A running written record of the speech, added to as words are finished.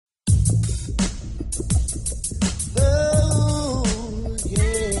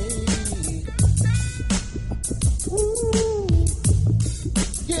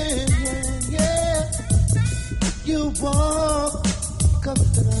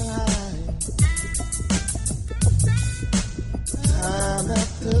time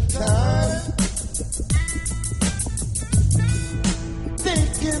after time,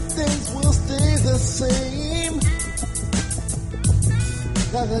 thinking things will stay the same.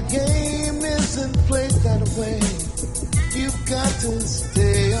 Now the game isn't played that way. You've got to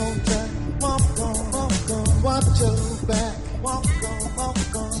stay on track. Walk on, watch your back. Walk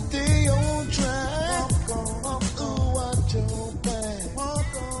on, stay on track. Walk on, watch your back. Walk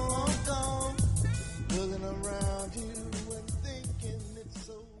on, looking around you and thinking it's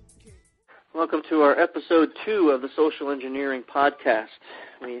okay. Welcome to our episode 2 of the Social Engineering Podcast.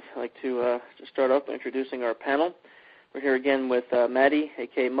 We'd like to just start off by introducing our panel. We're here again with Maddie,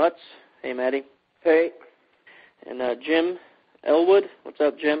 a.k.a. Mutz. Hey, Maddie. Hey. And Jim Elwood. What's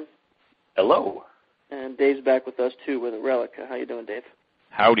up, Jim? Hello. And Dave's back with us, too, with a relic. How you doing, Dave?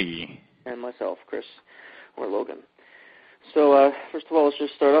 Howdy. And myself, Chris, or Logan. So, first of all, let's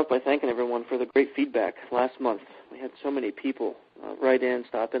just start off by thanking everyone for the great feedback last month. We had so many people write in,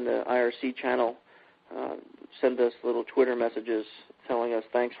 stop in the IRC channel, send us little Twitter messages telling us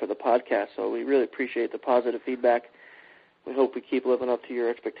thanks for the podcast. So we really appreciate the positive feedback. We hope we keep living up to your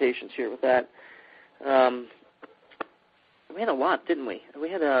expectations here with that. We had a lot, didn't we?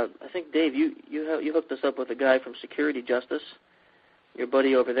 We had, I think, Dave, you hooked us up with a guy from Security Justice, your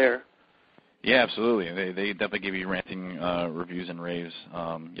buddy over there. Yeah, absolutely. They definitely gave you ranting reviews and raves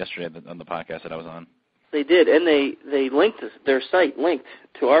yesterday on the podcast that I was on. They did, and they linked their site linked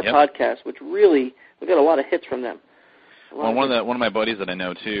to our podcast, which really, we got a lot of hits from them. Well, one of my buddies that I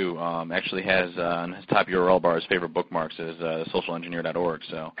know too actually has on his top URL bar his favorite bookmarks is socialengineer.org.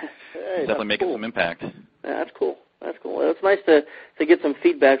 So it's definitely making some impact. Yeah, that's cool. That's cool. Well, it's nice to get some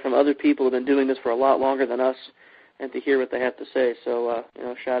feedback from other people who've been doing this for a lot longer than us, and to hear what they have to say. So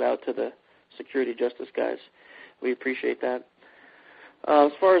shout out to the Security Justice guys. We appreciate that.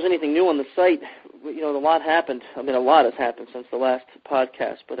 As far as anything new on the site, a lot happened. I mean, a lot has happened since the last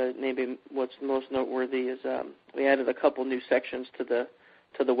podcast, but maybe what's most noteworthy is we added a couple new sections to the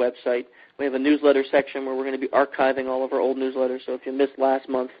website. We have a newsletter section where we're going to be archiving all of our old newsletters, so if you missed last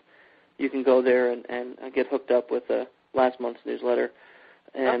month, you can go there and get hooked up with last month's newsletter.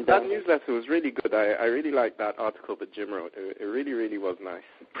 And that newsletter was really good. I really liked that article that Jim wrote. It really, really was nice.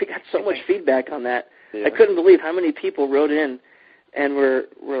 We got so much feedback on that. Yeah. I couldn't believe how many people wrote in and were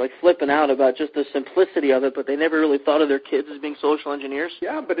like flipping out about just the simplicity of it, but they never really thought of their kids as being social engineers.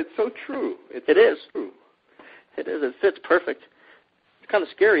 Yeah, but it's so true. It is. True. It is. It fits perfect. It's kind of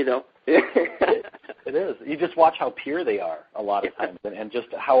scary, though. It is. You just watch how pure they are a lot of times, and just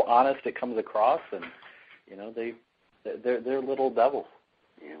how honest it comes across, and they're little devils.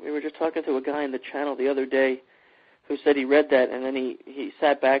 Yeah, we were just talking to a guy in the channel the other day who said he read that, and then he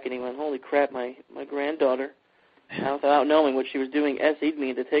sat back and he went, "Holy crap, my granddaughter, without knowing what she was doing, SE'd me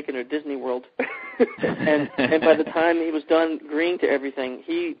into taking her Disney World." and by the time he was done agreeing to everything,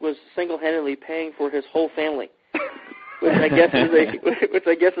 he was single-handedly paying for his whole family, which I guess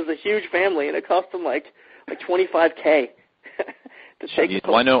is a huge family, and it cost him like $25K. to take.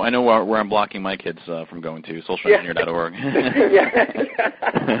 Well, I know where I'm blocking my kids from going to socialengineer.org.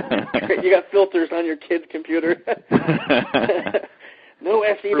 Yeah. You got filters on your kid's computer. No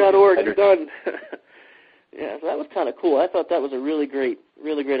SE.org, you're done. Yeah, so that was kind of cool. I thought that was a really great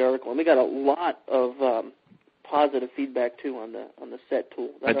article, and we got a lot of positive feedback too on the set tool.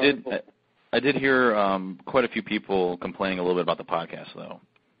 I did hear quite a few people complaining a little bit about the podcast, though.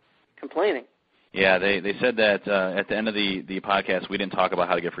 Complaining? Yeah, they said that at the end of the podcast we didn't talk about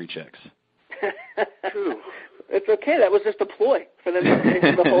how to get free checks. True. It's okay. That was just a ploy for them to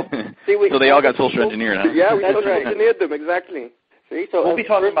change the whole. So they all got social engineered, huh? Yeah, we social engineered them, exactly. See, so we'll be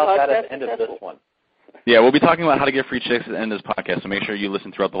talking about that at the end of this one. Yeah, we'll be talking about how to get free checks at the end of this podcast, so make sure you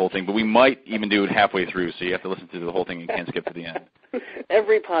listen throughout the whole thing. But we might even do it halfway through, so you have to listen to the whole thing and can't skip to the end.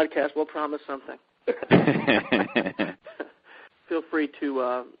 Every podcast will promise something. Feel free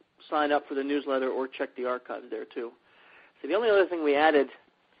to sign up for the newsletter or check the archives there, too. So the only other thing we added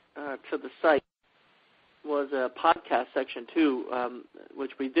to the site was a podcast section, too,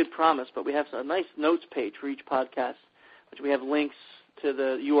 which we did promise, but we have a nice notes page for each podcast, which we have links to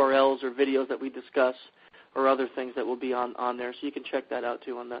the URLs or videos that we discuss or other things that will be on there. So you can check that out,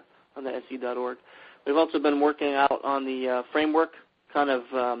 too, on the se.org. We've also been working out on the framework, kind of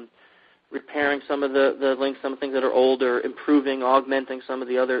repairing some of the links, some of the things that are old, or improving, augmenting some of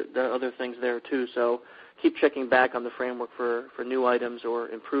the other things there, too. So keep checking back on the framework for new items or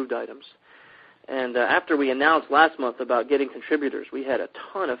improved items. And after we announced last month about getting contributors, we had a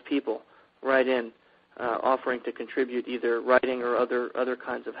ton of people write in offering to contribute either writing or other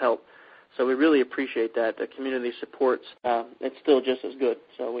kinds of help. So we really appreciate that. The community supports. It's still just as good,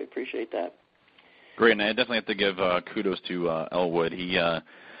 so we appreciate that. Great, and I definitely have to give kudos to Elwood.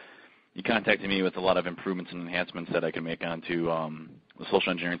 He contacted me with a lot of improvements and enhancements that I can make onto the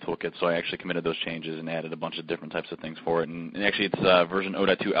social engineering toolkit, so I actually committed those changes and added a bunch of different types of things for it. And actually, it's version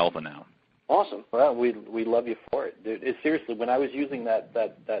 0.2 alpha now. Awesome. Well, we love you for it. Dude, seriously, when I was using that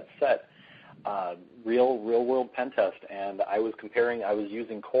set, real world pen test, and I was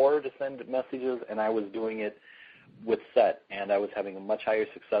using Core to send messages, and I was doing it with SET, and I was having a much higher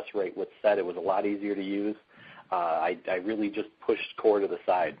success rate with SET. It was a lot easier to use. I really just pushed Core to the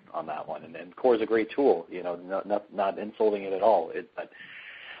side on that one, and Core is a great tool. Not insulting it at all. But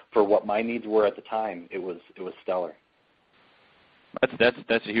for what my needs were at the time, it was stellar.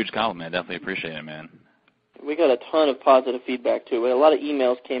 That's a huge compliment. I definitely appreciate it, man. We got a ton of positive feedback too. A lot of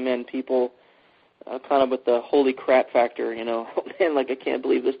emails came in. People kind of with the holy crap factor. Oh, man, like I can't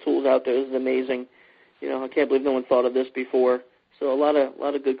believe this tool's out there. This is amazing. I can't believe no one thought of this before. So a lot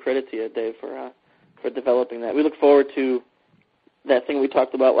of good credit to you, Dave, for developing that. We look forward to that thing we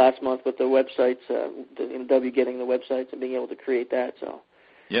talked about last month with the websites, W getting the websites and being able to create that. So.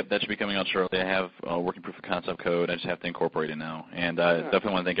 Yep, that should be coming out shortly. I have working proof of concept code. I just have to incorporate it now. And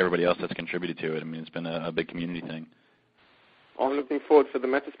definitely want to thank everybody else that's contributed to it. I mean, it's been a big community thing. I'm looking forward for the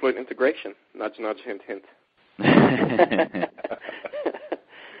Metasploit integration. Nudge, nudge, hint, hint.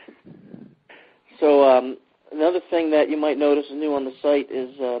 So another thing that you might notice is new on the site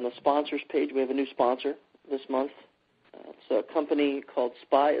is on the sponsors page. We have a new sponsor this month. It's a company called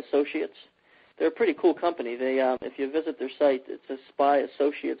Spy Associates. They're a pretty cool company. They, if you visit their site, it's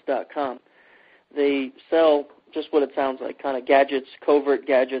spyassociates.com. They sell just what it sounds like, kind of gadgets, covert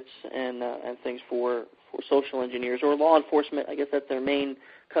gadgets, and things for social engineers or law enforcement. I guess that's their main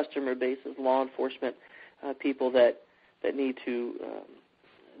customer base is law enforcement people that need to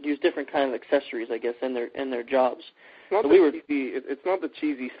use different kind of accessories, I guess, in their jobs. It's not the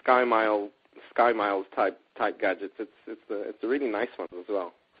cheesy Sky Miles type gadgets. It's the really nice ones as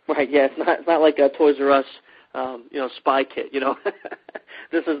well. Right, yeah, it's not like a Toys R Us, spy kit,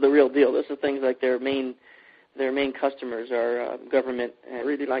 This is the real deal. This is things like their main customers are government and I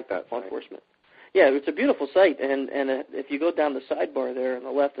really like that law enforcement. Yeah, it's a beautiful site, and if you go down the sidebar there on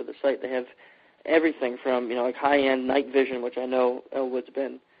the left of the site, they have everything from, like high-end night vision, which I know Elwood's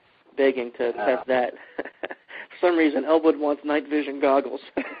been begging to test that. For some reason, Elwood wants night vision goggles.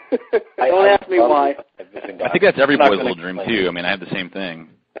 Don't ask me why. I think that's every boy's little dream, too. I mean, I have the same thing.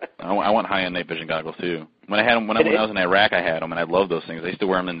 I want high-end night vision goggles, too. When I was in Iraq, I had them, and I loved those things. I used to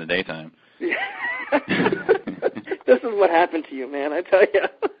wear them in the daytime. This is what happened to you, man, I tell you.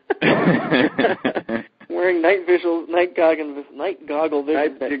 Wearing night goggle vision. Night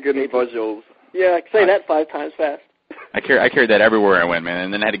good visuals. Yeah, say that 5 times fast. I carried that everywhere I went, man,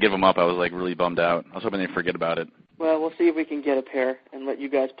 and then I had to give them up. I was, like, really bummed out. I was hoping they'd forget about it. Well, we'll see if we can get a pair and let you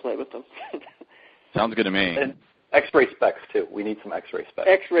guys play with them. Sounds good to me. And X-ray specs, too. We need some X-ray specs.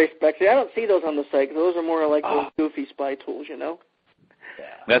 X-ray specs. Yeah, I don't see those on the site, 'cause those are more like those goofy spy tools, Yeah.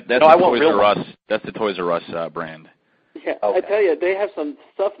 That's the Toys R Us. That's the Toys R Us brand. Yeah, okay. I tell you, they have some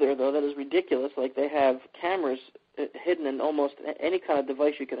stuff there, though, that is ridiculous. Like, they have cameras hidden in almost any kind of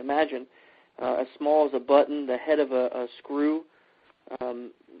device you can imagine, as small as a button, the head of a screw.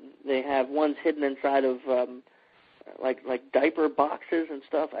 They have ones hidden inside of, like diaper boxes and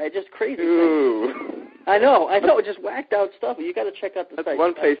stuff. Just crazy things. I know, just whacked out stuff. You got to check out the site. That's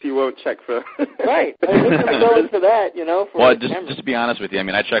one place you won't check for. Right. I mean, we're going to go into that, for just to be honest with you, I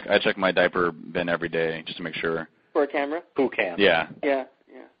mean, I check my diaper bin every day just to make sure. For a camera? Who can? Yeah. Yeah.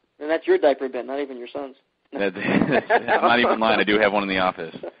 And that's your diaper bin, not even your son's. I'm not even lying. I do have one in the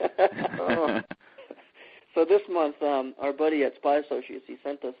office. So this month, our buddy at Spy Associates, he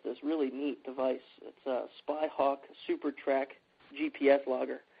sent us this really neat device. It's a Spyhawk Super Track GPS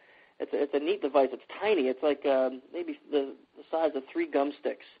logger. It's a neat device. It's tiny. It's like maybe the size of 3 gum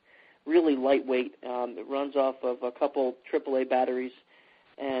sticks. Really lightweight. It runs off of a couple AAA batteries,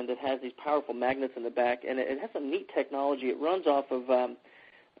 and it has these powerful magnets in the back. And it has some neat technology. It runs off of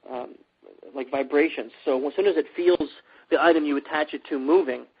like vibrations. So as soon as it feels the item you attach it to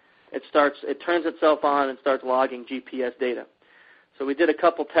moving, it turns itself on and starts logging GPS data. So we did a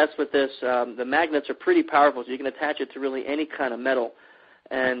couple tests with this. The magnets are pretty powerful, so you can attach it to really any kind of metal.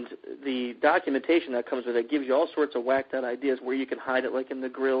 And the documentation that comes with it gives you all sorts of whacked out ideas where you can hide it, like in the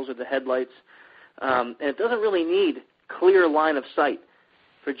grills or the headlights. And it doesn't really need clear line of sight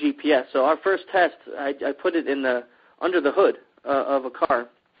for GPS. So our first test, I put it under the hood of a car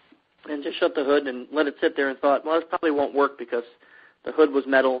and just shut the hood and let it sit there and thought, well, this probably won't work because the hood was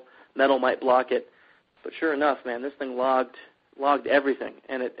metal. Metal might block it. But sure enough, man, this thing logged logged everything.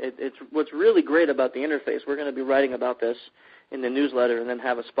 And it's what's really great about the interface. We're going to be writing about this in the newsletter and then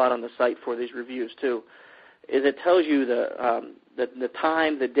have a spot on the site for these reviews too, is it tells you the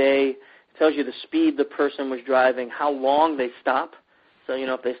time, the day, it tells you the speed the person was driving, how long they stop. So,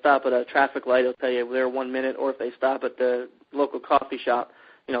 if they stop at a traffic light, it'll tell you they're 1 minute, or if they stop at the local coffee shop,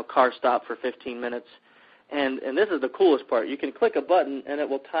 car stop for 15 minutes. And this is the coolest part. You can click a button, and it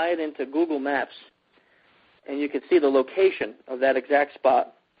will tie it into Google Maps, and you can see the location of that exact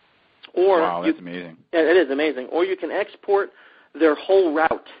spot. Or wow, that's amazing. Yeah, it is amazing. Or you can export their whole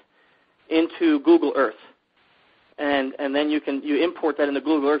route into Google Earth. And then you import that into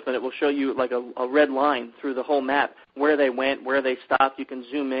Google Earth, and it will show you like a red line through the whole map, where they went, where they stopped. You can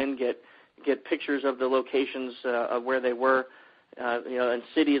zoom in, get pictures of the locations of where they were. In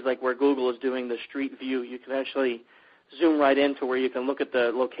cities like where Google is doing the street view, you can actually zoom right into where you can look at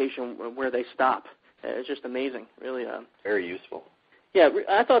the location where they stop. It's just amazing, really. Very useful. Yeah,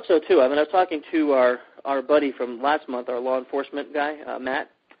 I thought so too. I was talking to our buddy from last month, our law enforcement guy, Matt,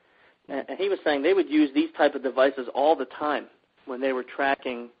 and he was saying they would use these type of devices all the time when they were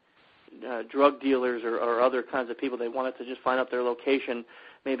tracking drug dealers or other kinds of people. They wanted to just find out their location,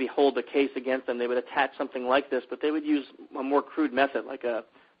 maybe hold a case against them. They would attach something like this, but they would use a more crude method, like a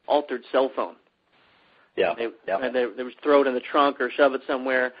altered cell phone. Yeah. And they would throw it in the trunk or shove it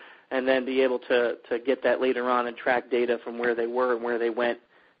somewhere, and then be able to get that later on and track data from where they were and where they went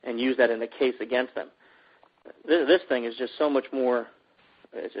and use that in a case against them. This thing is just so much more,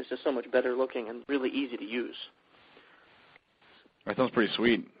 it's just so much better looking and really easy to use. That sounds pretty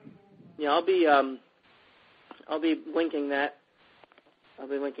sweet. Yeah, I'll be linking that.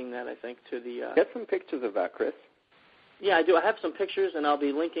 I think, to the. Get some pictures of that, Chris. Yeah, I do. I have some pictures, and I'll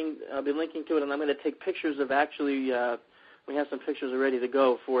be linking to it, and I'm going to take pictures of actually. We have some pictures ready to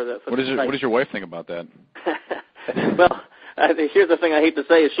go for the. What does your wife think about that? Well, here's the thing I hate to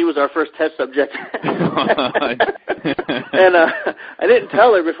say is she was our first test subject, and I didn't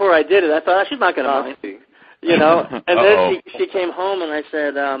tell her before I did it. I thought she's not going to mind, And then she came home, and I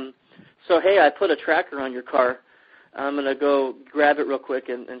said, "So hey, I put a tracker on your car. I'm going to go grab it real quick."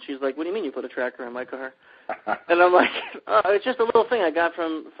 And she's like, "What do you mean you put a tracker on my car?" And I'm like, "Oh, it's just a little thing I got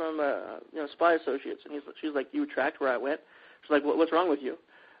from Spy Associates." And she's like, "You tracked where I went?" She's like, "What's wrong with you?"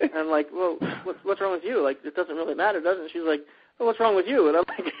 And I'm like, "Well, what's wrong with you? Like, it doesn't really matter, does it?" And she's like, "Well, what's wrong with you?" And I'm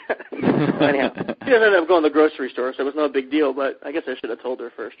like, anyhow, she ended up going to the grocery store, so it was no big deal. But I guess I should have told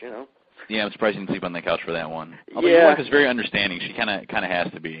her first, Yeah, I'm surprised you didn't sleep on the couch for that one. Although your wife is very understanding. She kind of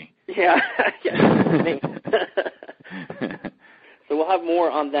has to be. Yeah. So we'll have more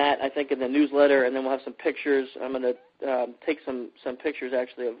on that, I think, in the newsletter, and then we'll have some pictures. I'm going to take some pictures,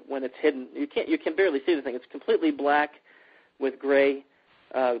 actually, of when it's hidden. You can barely see the thing. It's completely black with gray.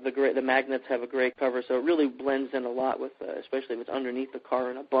 The magnets have a gray cover, so it really blends in a lot with, especially if it's underneath the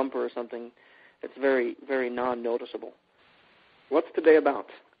car in a bumper or something. It's very, very non-noticeable. What's today about?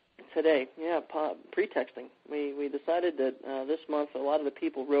 Today, pretexting. We decided that this month a lot of the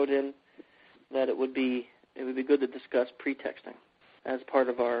people wrote in that it would be good to discuss pretexting as part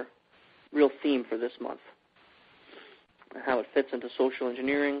of our real theme for this month, how it fits into social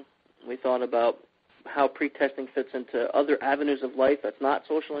engineering. We thought about how pretexting fits into other avenues of life that's not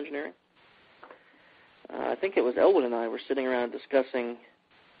social engineering. I think it was Elwood and I were sitting around discussing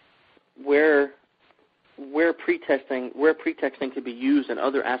where pretexting could be used in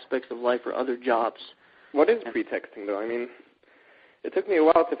other aspects of life or other jobs. What is pretexting, though? I mean, it took me a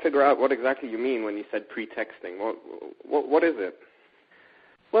while to figure out what exactly you mean when you said pretexting. What is it?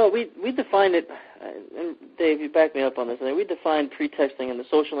 Well, we defined it, and Dave, you back me up on this. We defined pretexting in the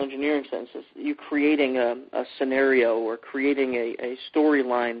social engineering sense as you creating a scenario or creating a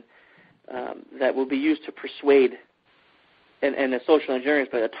storyline that will be used to persuade, and a social engineering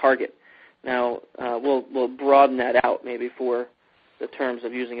is a target. Now, we'll broaden that out maybe for the terms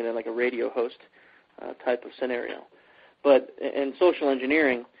of using it in like a radio host type of scenario. But in social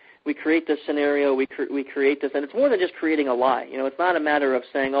engineering, we create this scenario, we create this, and it's more than just creating a lie. It's not a matter of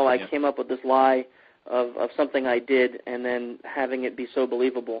saying, I came up with this lie of something I did and then having it be so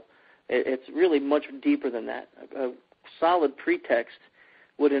believable. It's really much deeper than that. A solid pretext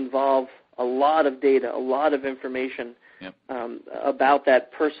would involve a lot of data, a lot of information about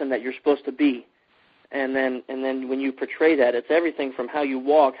that person that you're supposed to be. And then when you portray that, it's everything from how you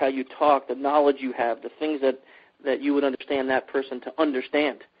walk, how you talk, the knowledge you have, the things that you would understand that person to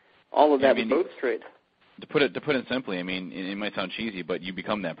understand. All of that was portrayed. To put it simply, I mean, it might sound cheesy, but you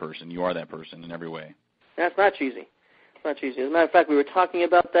become that person. You are that person in every way. That's not cheesy. It's not cheesy. As a matter of fact, we were talking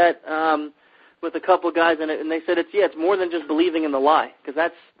about that with a couple of guys, and they said it's more than just believing in the lie, because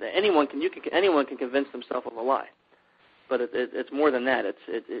that's anyone can convince themselves of a lie. but it's more than that.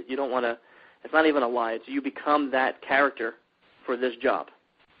 You don't want to. It's not even a lie. It's you become that character for this job.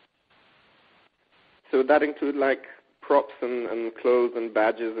 So would that include like props and clothes and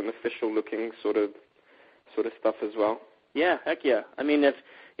badges and official looking sort of stuff as well? Yeah, heck yeah. I mean, if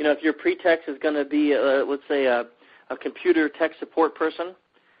your pretext is going to be, let's say, a computer tech support person,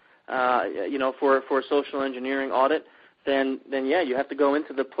 for a social engineering audit, then yeah, you have to go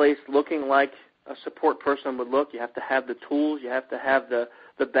into the place looking like a support person would look. You have to have the tools. You have to have the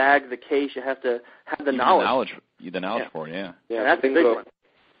bag, the case. You have to have the knowledge. The knowledge for it, yeah. Yeah, that's a big one.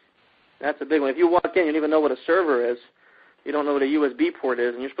 That's a big one. If you walk in, you don't even know what a server is. You don't know what a USB port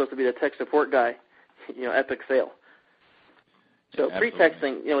is, and you're supposed to be the tech support guy. Epic fail. So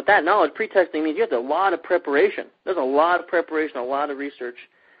pretexting, with that knowledge, pretexting means you have a lot of preparation. There's a lot of preparation, a lot of research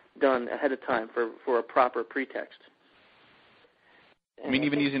done ahead of time for a proper pretext. I mean,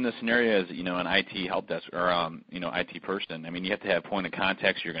 even using the scenario as, an IT help desk or, IT person, I mean, you have to have point of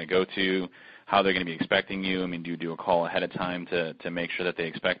contacts you're going to go to, how they're going to be expecting you. I mean, do you do a call ahead of time to make sure that they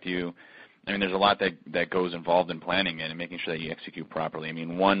expect you? I mean, there's a lot that goes involved in planning it and making sure that you execute properly. I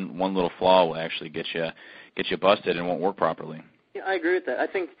mean, one little flaw will actually get you busted and won't work properly. Yeah, I agree with that. I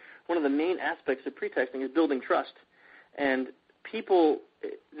think one of the main aspects of pretexting is building trust. And people,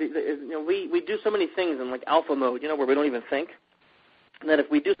 we do so many things in like alpha mode, where we don't even think. And that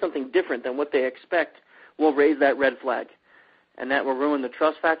if we do something different than what they expect, we'll raise that red flag, and that will ruin the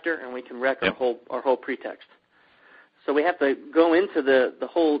trust factor, and we can wreck our whole pretext. So we have to go into the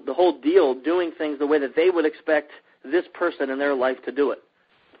whole deal doing things the way that they would expect this person in their life to do it.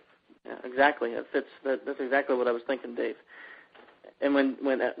 Yeah, exactly. That's exactly what I was thinking, Dave. And when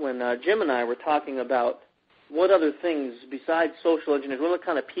Jim and I were talking about what other things besides social engineers, what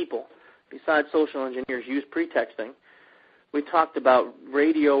kind of people besides social engineers use pretexting, we talked about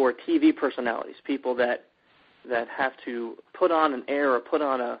radio or TV personalities, people that have to put on an air or put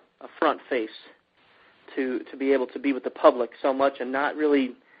on a front face to be able to be with the public so much and not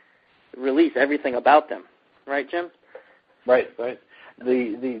really release everything about them. Right, Jim? Right.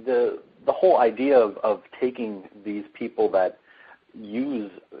 The whole idea of taking these people that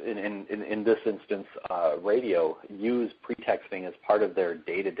use, in this instance, radio, use pretexting as part of their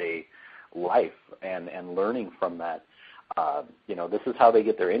day-to-day life and learning from that. This is how they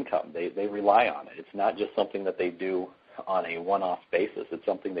get their income. They rely on it. It's not just something that they do on a one-off basis. It's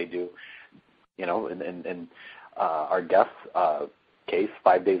something they do, in our guest's case,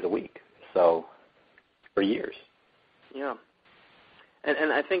 5 days a week. So for years. Yeah.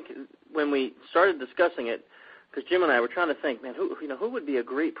 And I think when we started discussing it, because Jim and I were trying to think, man, who would be a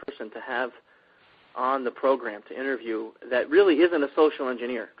great person to have on the program to interview that really isn't a social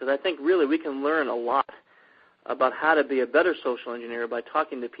engineer? Because I think really we can learn a lot about how to be a better social engineer by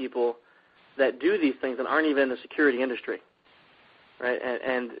talking to people that do these things and aren't even in the security industry, right?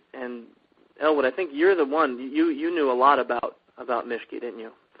 And Elwood, I think you're the one. You knew a lot about Mishke, didn't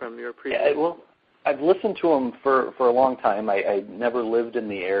you, from your previous? Yeah, well, I've listened to him for a long time. I never lived in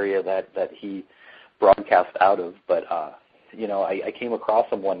the area that he broadcast out of, but I came across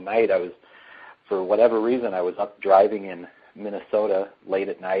him one night. For whatever reason, I was up driving in Minnesota late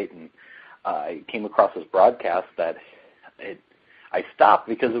at night, and I came across this broadcast that I stopped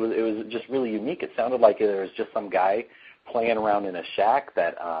because it was just really unique. It sounded like there was just some guy playing around in a shack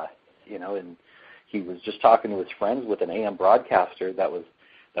that and he was just talking to his friends with an AM broadcaster that was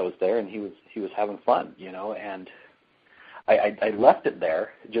there, and he was having fun, and I left it there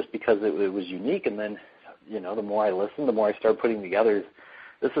just because it was unique. And then the more I listened, the more I started putting together,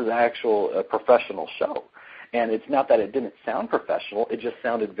 this is a professional show. And it's not that it didn't sound professional. It just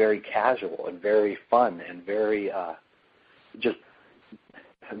sounded very casual and very fun and very,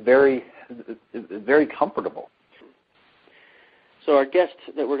 very comfortable. So our guest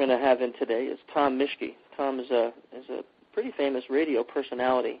that we're going to have in today is Tom Mishke. Tom is a pretty famous radio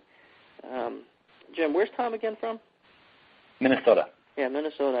personality. Jim, where's Tom again from? Minnesota. Yeah,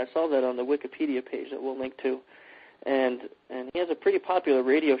 Minnesota. I saw that on the Wikipedia page that we'll link to. And he has a pretty popular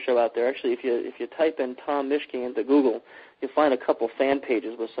radio show out there. Actually, if you type in Tom Mishke into Google, you'll find a couple fan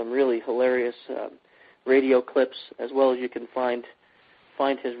pages with some really hilarious radio clips, as well as you can find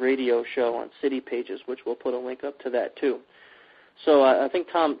his radio show on city pages, which we'll put a link up to that too. So I think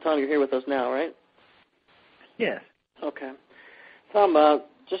Tom, you're here with us now, right? Yes. Okay. Tom,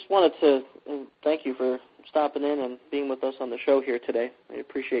 just wanted to thank you for stopping in and being with us on the show here today. I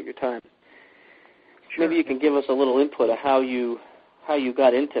appreciate your time. Sure. Maybe you can give us a little input of how you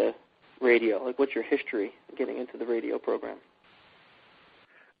got into radio, like what's your history getting into the radio program?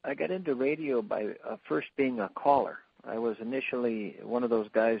 I got into radio by first being a caller. I was initially one of those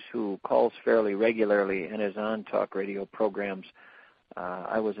guys who calls fairly regularly and is on talk radio programs.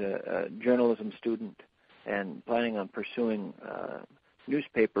 I was a journalism student and planning on pursuing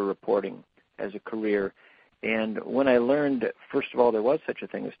newspaper reporting as a career. And when I learned, first of all, there was such a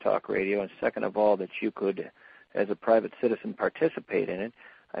thing as talk radio, and second of all, that you could, as a private citizen, participate in it,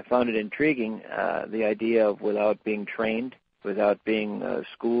 I found it intriguing, the idea of without being trained, without being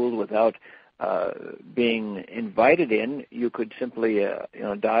schooled, without being invited in, you could simply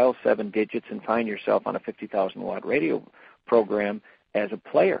dial 7 digits and find yourself on a 50,000-watt radio program as a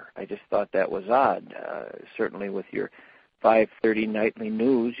player. I just thought that was odd. Certainly with your 5:30 nightly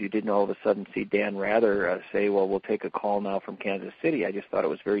news, you didn't all of a sudden see Dan Rather say, well, we'll take a call now from Kansas City. I just thought it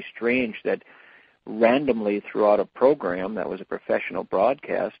was very strange that randomly throughout a program that was a professional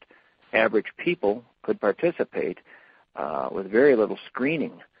broadcast, average people could participate with very little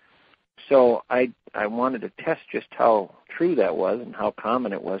screening. So I wanted to test just how true that was and how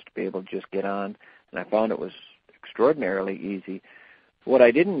common it was to be able to just get on, and I found it was extraordinarily easy. What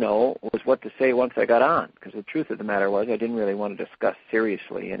I didn't know was what to say once I got on, because the truth of the matter was I didn't really want to discuss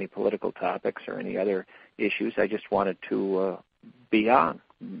seriously any political topics or any other issues. I just wanted to be on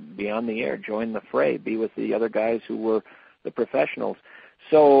the air, join the fray, be with the other guys who were the professionals.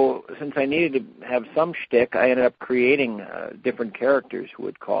 So since I needed to have some shtick, I ended up creating different characters who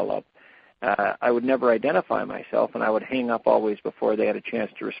would call up. I would never identify myself, and I would hang up always before they had a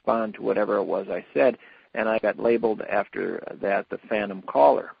chance to respond to whatever it was I said. And I got labeled after that the Phantom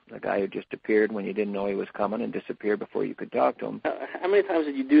Caller, the guy who just appeared when you didn't know he was coming and disappeared before you could talk to him. How many times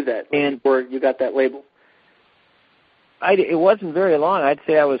did you do that before you got that label? It wasn't very long. I'd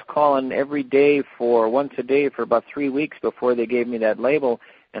say I was calling every day once a day for about 3 weeks before they gave me that label,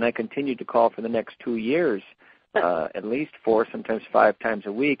 and I continued to call for the next 2 years, at least 4, sometimes 5 times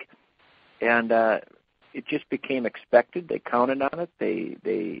a week. And it just became expected. They counted on it.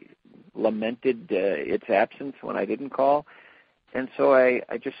 They lamented its absence when I didn't call. And so I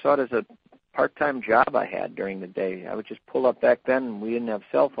just saw it as a part-time job I had during the day. I would just pull up back then. We didn't have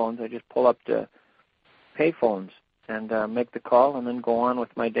cell phones. I just pull up to pay phones and make the call and then go on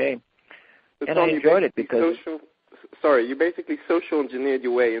with my day. And I enjoyed it because... you basically social engineered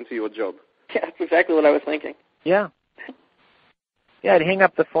your way into your job. Yeah, that's exactly what I was thinking. Yeah. Yeah, I'd hang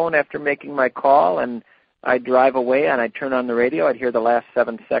up the phone after making my call, and I'd drive away, and I'd turn on the radio. I'd hear the last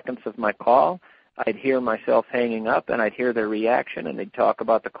 7 seconds of my call. I'd hear myself hanging up, and I'd hear their reaction, and they'd talk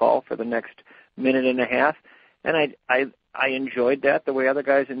about the call for the next minute and a half. And I enjoyed that the way other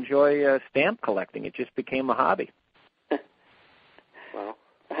guys enjoy stamp collecting. It just became a hobby. Wow.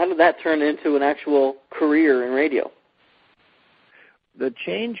 How did that turn into an actual career in radio? The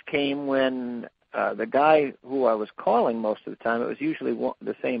change came when the guy who I was calling most of the time, it was usually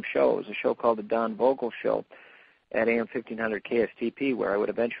the same show. It was a show called The Don Vogel Show at AM 1500 KSTP, where I would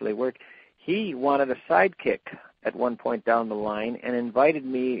eventually work. He wanted a sidekick at one point down the line and invited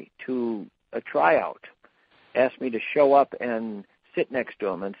me to a tryout, asked me to show up and sit next to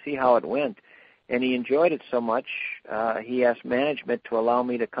him and see how it went. And he enjoyed it so much, he asked management to allow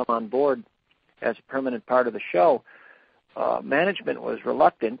me to come on board as a permanent part of the show. Management was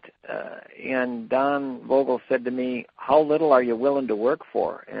reluctant, and Don Vogel said to me, how little are you willing to work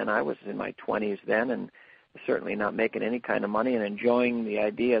for? And I was in my 20s then and certainly not making any kind of money and enjoying the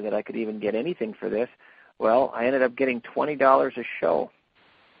idea that I could even get anything for this. Well, I ended up getting $20 a show.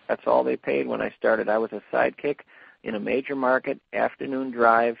 That's all they paid when I started. I was a sidekick in a major market, afternoon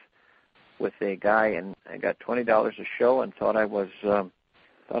drive with a guy, and I got $20 a show and thought I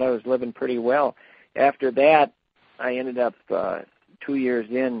was living pretty well. After that, I ended up 2 years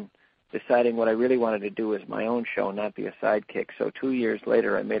in deciding what I really wanted to do as my own show, not be a sidekick. So 2 years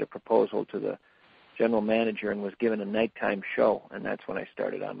later, I made a proposal to the general manager and was given a nighttime show, and that's when I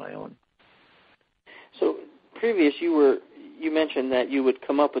started on my own. So previous, you mentioned that you would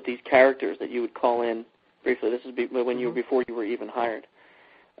come up with these characters that you would call in briefly. This is when you were before you were even hired.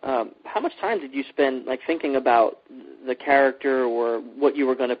 How much time did you spend thinking about the character or what you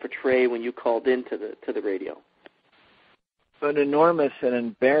were going to portray when you called into the radio? An enormous and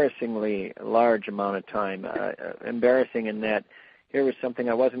embarrassingly large amount of time. Embarrassing in that here was something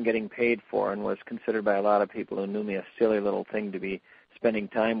I wasn't getting paid for and was considered by a lot of people who knew me a silly little thing to be spending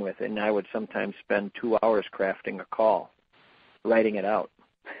time with. And I would sometimes spend 2 hours crafting a call, writing it out.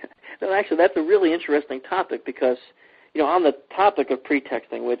 No, actually, that's a really interesting topic because, on the topic of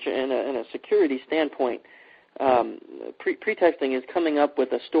pretexting, which in a security standpoint, pretexting is coming up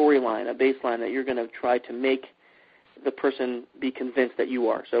with a storyline, a baseline that you're going to try to make the person be convinced that you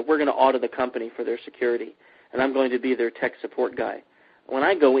are. So if we're going to audit the company for their security, and I'm going to be their tech support guy, when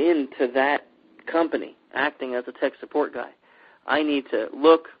I go into that company acting as a tech support guy. I need to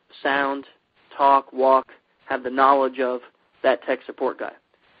look, sound, talk, walk, have the knowledge of that tech support guy.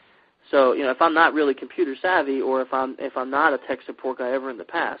 So, if I'm not really computer savvy, or if I'm not a tech support guy ever in the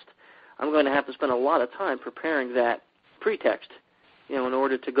past, I'm going to have to spend a lot of time preparing that pretext, in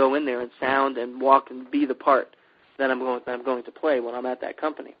order to go in there and sound and walk and be the part that I'm going to play when I'm at that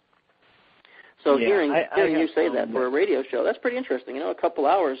company. So hearing you say that for a radio show, that's pretty interesting. A couple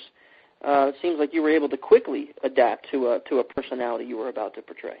hours. It seems like you were able to quickly adapt to a personality you were about to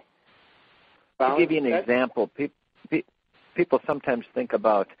portray. To give you an example, people sometimes think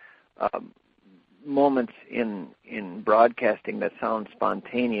about moments in broadcasting that sound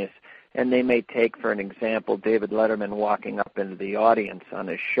spontaneous, and they may take, for an example, David Letterman walking up into the audience on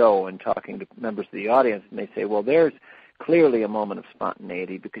his show and talking to members of the audience, and they say, well, there's clearly a moment of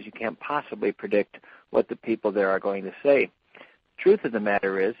spontaneity because you can't possibly predict what the people there are going to say. Truth of the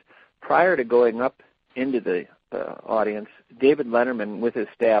matter is, prior to going up into the audience, David Letterman with his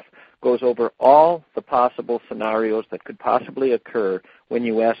staff goes over all the possible scenarios that could possibly occur when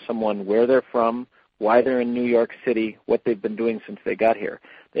you ask someone where they're from, why they're in New York City, what they've been doing since they got here.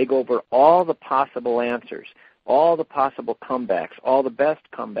 They go over all the possible answers, all the possible comebacks, all the best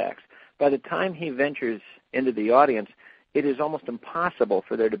comebacks. By the time he ventures into the audience, it is almost impossible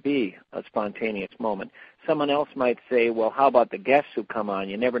for there to be a spontaneous moment. Someone else might say, well, how about the guests who come on?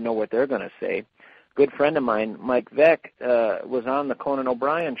 You never know what they're going to say. Good friend of mine, Mike Veck, was on the Conan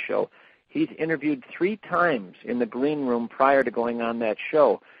O'Brien show. He's interviewed 3 times in the green room prior to going on that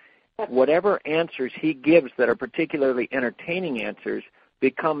show. Whatever answers he gives that are particularly entertaining answers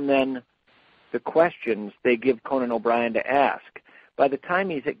become then the questions they give Conan O'Brien to ask. By the time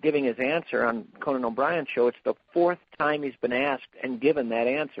he's giving his answer on Conan O'Brien's show, it's the 4th time he's been asked and given that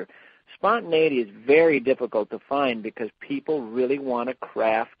answer. Spontaneity is very difficult to find because people really want to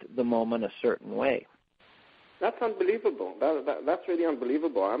craft the moment a certain way. That's unbelievable. That's really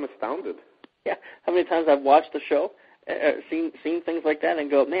unbelievable. I'm astounded. Yeah, how many times I've watched the show, seen things like that, and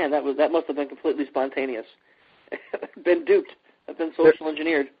go, man, that must have been completely spontaneous. Been duped. I've been social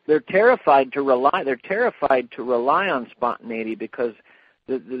engineered. They're terrified to rely. They're terrified to rely on spontaneity because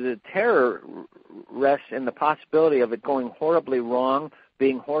the terror rests in the possibility of it going horribly wrong,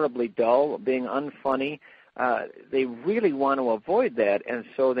 being horribly dull, being unfunny. They really want to avoid that, and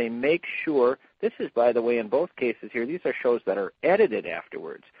so they make sure. This is, by the way, in both cases here, these are shows that are edited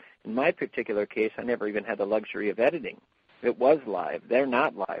afterwards. In my particular case, I never even had the luxury of editing. It was live. They're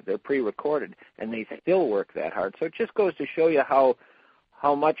not live. They're pre-recorded, and they still work that hard. So it just goes to show you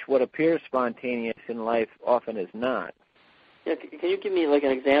how much what appears spontaneous in life often is not. Yeah, can you give me like an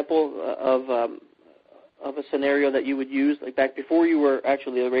example of a scenario that you would use, like back before you were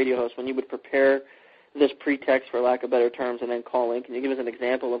actually a radio host, when you would prepare this pretext, for lack of better terms, and then call in? Can you give us an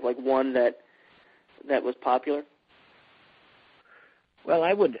example of like one that was popular? Well,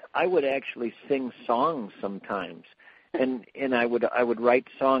 I would actually sing songs sometimes. And I would write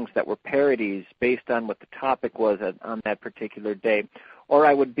songs that were parodies based on what the topic was on that particular day. Or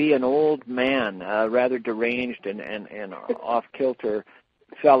I would be an old man, rather deranged and off-kilter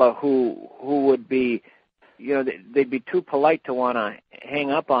fellow who would be, they'd be too polite to want to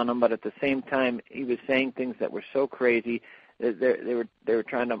hang up on him, but at the same time he was saying things that were so crazy that they were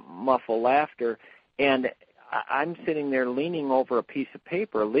trying to muffle laughter. And I'm sitting there leaning over a piece of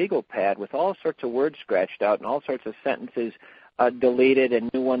paper, a legal pad, with all sorts of words scratched out and all sorts of sentences deleted and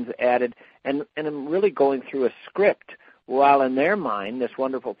new ones added, and I'm really going through a script, while in their mind, this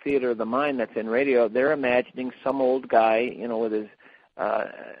wonderful theater of the mind that's in radio, they're imagining some old guy, with his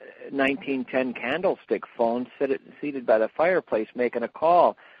 1910 candlestick phone seated by the fireplace making a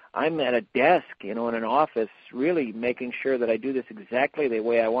call. I'm at a desk, in an office, really making sure that I do this exactly the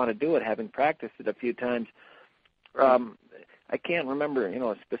way I want to do it, having practiced it a few times. I can't remember,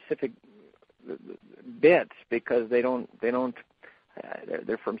 specific bits because they're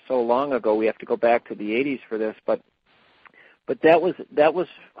from so long ago. We have to go back to the 80s for this, but that was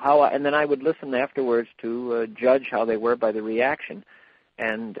how and then I would listen afterwards to judge how they were by the reaction,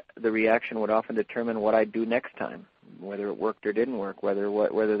 and the reaction would often determine what I'd do next time, whether it worked or didn't work, whether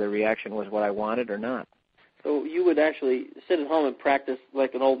the reaction was what I wanted or not. So you would actually sit at home and practice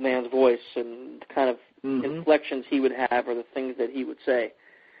like an old man's voice and kind of inflections he would have or the things that he would say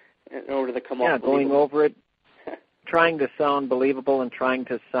in order to come off believable. Yeah, going over it, trying to sound believable and trying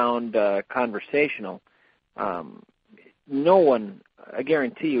to sound conversational. No one, I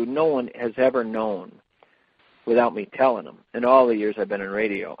guarantee you, no one has ever known without me telling them, in all the years I've been in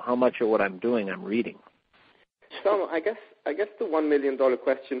radio, how much of what I'm doing I'm reading. So I guess the $1 million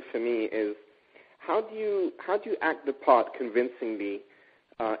question for me is, how do you act the part convincingly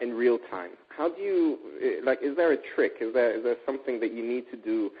in real time. How do you, is there a trick? Is there something that you need to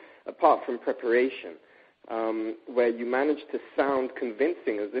do apart from preparation where you manage to sound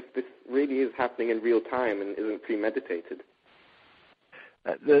convincing as if this really is happening in real time and isn't premeditated?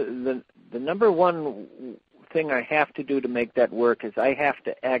 The number one thing I have to do to make that work is I have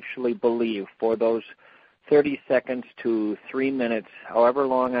to actually believe for those 30 seconds to 3 minutes, however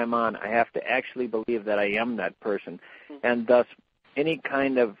long I'm on, I have to actually believe that I am that person. And thus, any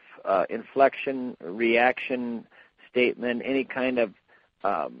kind of inflection, reaction, statement, any kind of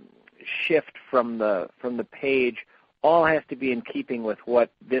shift from the page, all has to be in keeping with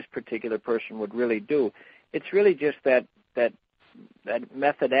what this particular person would really do. It's really just that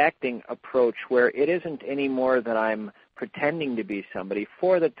method acting approach where it isn't anymore that I'm pretending to be somebody.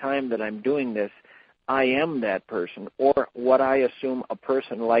 For the time that I'm doing this, I am that person, or what I assume a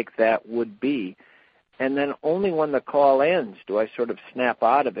person like that would be. And then only when the call ends do I sort of snap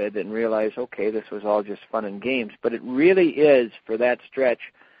out of it and realize, okay, this was all just fun and games. But it really is, for that stretch,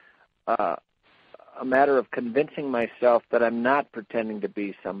 a matter of convincing myself that I'm not pretending to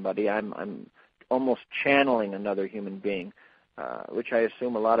be somebody. I'm almost channeling another human being, which I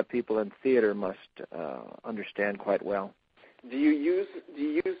assume a lot of people in theater must understand quite well. Do you use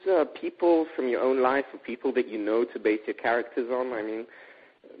people from your own life or people that you know to base your characters on? I mean,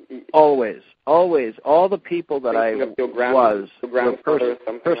 always. All the people that I was were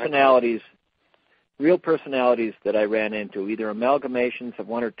personalities, real personalities that I ran into, either amalgamations of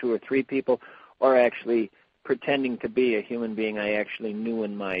one or two or three people, or actually pretending to be a human being I actually knew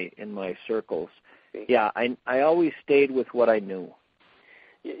in my circles. Yeah, I always stayed with what I knew.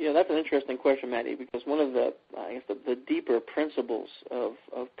 Yeah, that's an interesting question, Matty, because one of the deeper principles of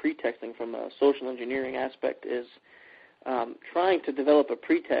pretexting from a social engineering aspect is trying to develop a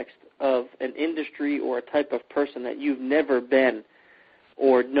pretext of an industry or a type of person that you've never been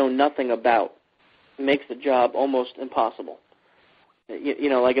or know nothing about. Makes the job almost impossible. To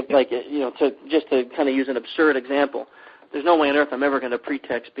kind of use an absurd example, there's no way on earth I'm ever going to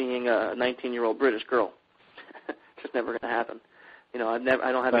pretext being a 19-year-old British girl. It's just never going to happen. I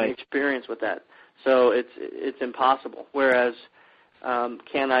don't have any experience with that, so it's impossible. Whereas,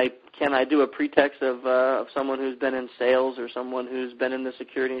 can I do a pretext of someone who's been in sales or someone who's been in the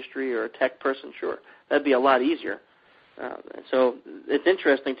security industry or a tech person? Sure, that'd be a lot easier. So it's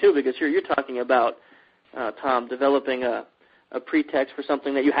interesting too, because here you're talking about Tom developing a pretext for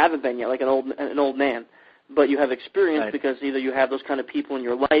something that you haven't been yet, like an old man, but you have experience because either you have those kind of people in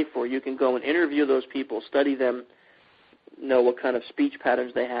your life, or you can go and interview those people, study them, know what kind of speech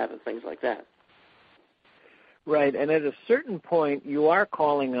patterns they have and things like that. Right, and at a certain point, you are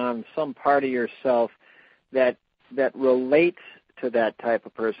calling on some part of yourself that relates to that type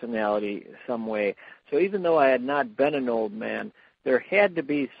of personality some way. So even though I had not been an old man, there had to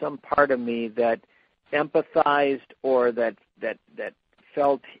be some part of me that empathized or that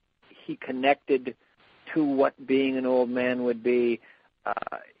felt he connected to what being an old man would be.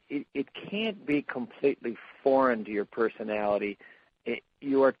 It can't be completely foreign to your personality.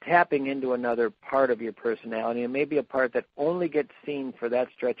 You are tapping into another part of your personality, and maybe a part that only gets seen for that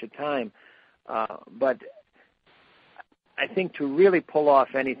stretch of time. But I think to really pull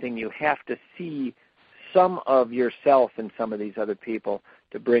off anything, you have to see some of yourself in some of these other people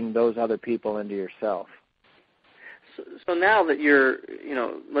to bring those other people into yourself. So now that you're,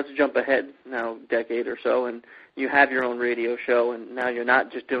 let's jump ahead now a decade or so, and you have your own radio show, and now you're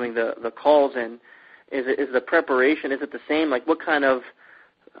not just doing the calls in. Is the preparation, is it the same? Like what kind of,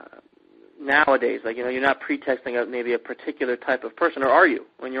 nowadays, you're not pretexting maybe a particular type of person, or are you?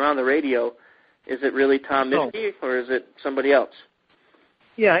 When you're on the radio, is it really Tom Mischke, or is it somebody else?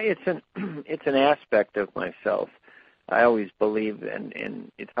 Yeah, it's an aspect of myself. I always believe,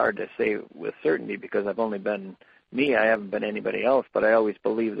 and it's hard to say with certainty because I've only been me, I haven't been anybody else, but I always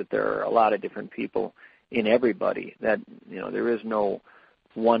believe that there are a lot of different people in everybody, that, there is no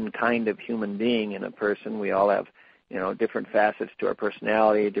one kind of human being in a person. We all have, different facets to our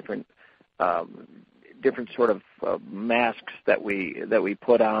personality, different sort of masks that we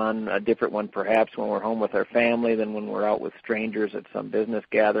put on, a different one perhaps when we're home with our family than when we're out with strangers at some business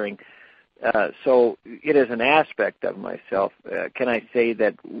gathering. So it is an aspect of myself. Can I say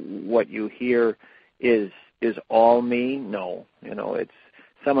that what you hear is all me? No. It's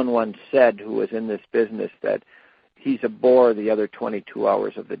someone once said who was in this business that he's a bore the other 22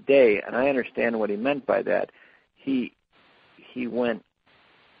 hours of the day, and I understand what he meant by that. He went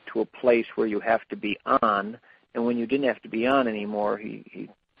to a place where you have to be on, and when you didn't have to be on anymore, he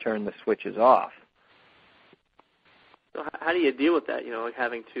turned the switches off. So how do you deal with that,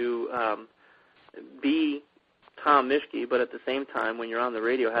 having to be Tom Mischke, but at the same time, when you're on the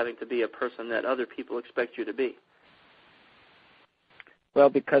radio, having to be a person that other people expect you to be? Well,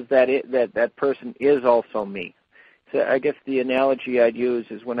 because that person is also me. So I guess the analogy I'd use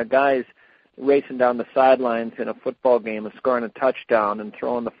is when a guy's racing down the sidelines in a football game and scoring a touchdown and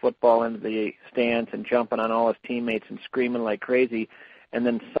throwing the football into the stands and jumping on all his teammates and screaming like crazy, and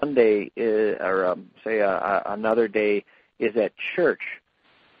then Sunday another day is at church.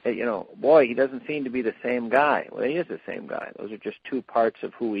 Boy, he doesn't seem to be the same guy. Well, he is the same guy. Those are just two parts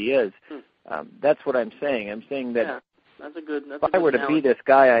of who he is. That's what I'm saying. I'm saying that. Yeah. If I were to be the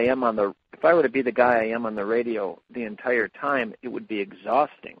guy I am on the radio the entire time, it would be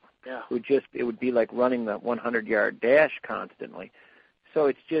exhausting. Yeah. It would be like running the 100-yard dash constantly. So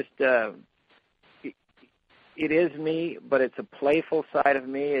it's just it is me, but it's a playful side of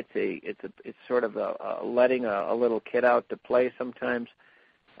me. It's sort of a letting a little kid out to play sometimes.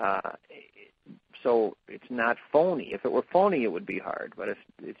 So it's not phony. If it were phony, it would be hard. But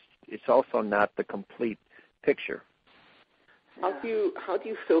it's also not the complete picture. How do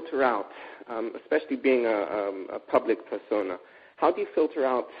you filter out, especially being a public persona, how do you filter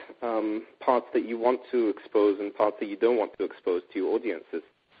out parts that you want to expose and parts that you don't want to expose to your audiences?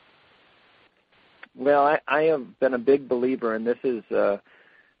 Well, I have been a big believer, and this is a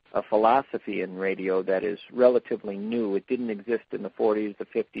philosophy in radio that is relatively new. It didn't exist in the 40s, the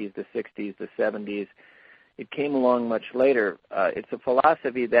 50s, the 60s, the 70s. It came along much later. It's a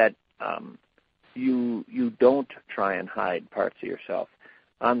philosophy that you don't try and hide parts of yourself.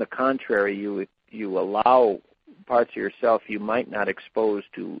 On the contrary, you allow parts of yourself you might not expose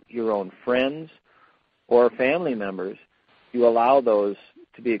to your own friends or family members. You allow those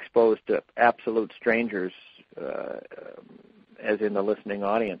to be exposed to absolute strangers, as in the listening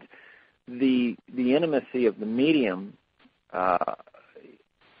audience. The intimacy of the medium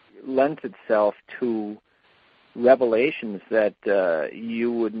lends itself to revelations that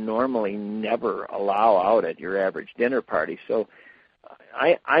you would normally never allow out at your average dinner party. So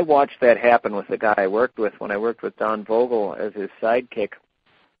I watched that happen with the guy I worked with. When I worked with Don Vogel as his sidekick,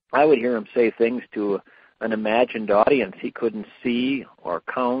 I would hear him say things to an imagined audience he couldn't see or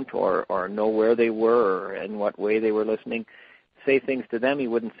count or know where they were or in what way they were listening, say things to them he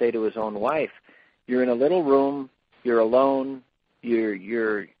wouldn't say to his own wife. You're in a little room, you're alone,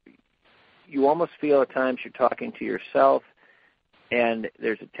 you almost feel at times you're talking to yourself, and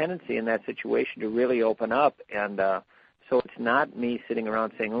there's a tendency in that situation to really open up. And so it's not me sitting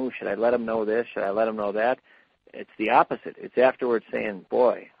around saying, "Oh, should I let him know this? Should I let him know that?" It's the opposite. It's afterwards saying,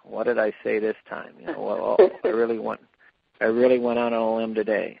 "Boy, what did I say this time? I really went out on a limb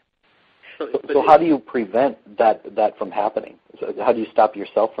today." So how do you prevent that from happening? So how do you stop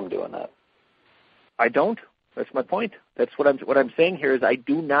yourself from doing that? I don't. That's my point. That's what I'm saying here is I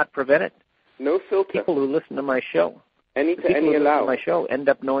do not prevent it. No filter. People who listen to my show, any people who allow. listen to my show end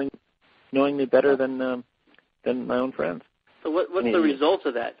up knowing me better than my own friends. So what's the result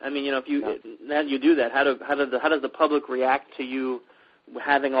of that? I mean, if you do that, how does the public react to you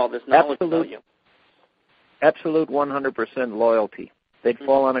having all this knowledge about you? Absolute 100% loyalty. They'd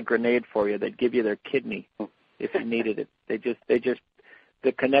fall on a grenade for you. They'd give you their kidney if you needed it. They just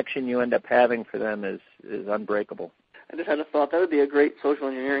the connection you end up having for them is unbreakable. I just had a thought. That would be a great social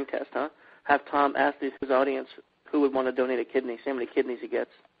engineering test, huh? Have Tom ask his audience who would want to donate a kidney, see how many kidneys he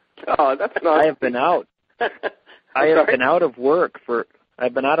gets. Oh, that's not. I have been out. I've been out of work for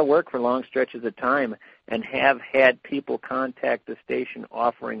long stretches of time and have had people contact the station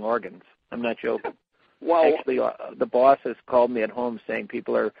offering organs. I'm not joking. Wow. Actually, the boss has called me at home saying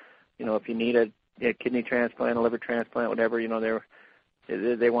people are, if you need a kidney transplant, a liver transplant, whatever,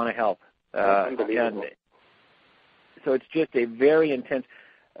 they want to help. And so it's just a very intense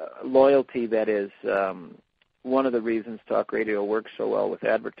loyalty that is one of the reasons talk radio works so well with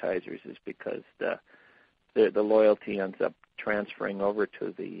advertisers is because the loyalty ends up transferring over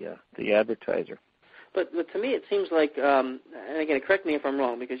to the advertiser. But to me it seems like, and again, correct me if I'm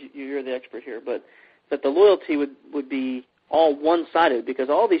wrong because you're the expert here, but that the loyalty would be all one-sided because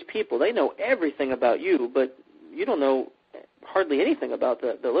all these people, they know everything about you, but you don't know hardly anything about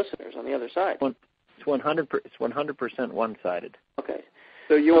the listeners on the other side. It's 100% one-sided. Okay.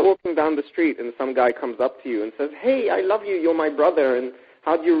 So you're walking down the street and some guy comes up to you and says, "Hey, I love you, you're my brother," and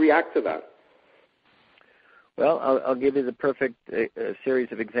how do you react to that? Well, I'll give you the perfect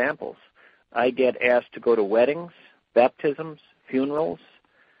series of examples. I get asked to go to weddings, baptisms, funerals,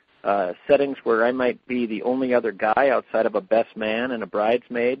 settings where I might be the only other guy outside of a best man and a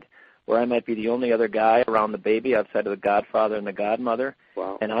bridesmaid, where I might be the only other guy around the baby outside of the godfather and the godmother.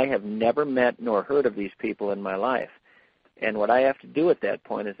 Wow. And I have never met nor heard of these people in my life. And what I have to do at that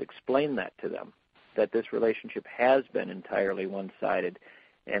point is explain that to them. that this relationship has been entirely one-sided.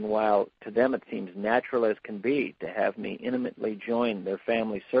 And while to them it seems natural as can be to have me intimately join their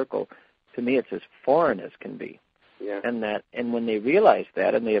family circle, to me it's as foreign as can be. Yeah. And when they realize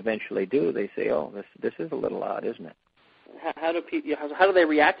that, and they eventually do, they say, "Oh, this is a little odd, isn't it?" How do they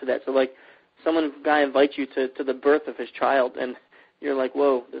react to that? So, like, guy invites you to the birth of his child, and you're like,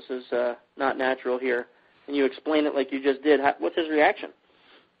 "Whoa, this is not natural here," and you explain it like you just did. What's his reaction?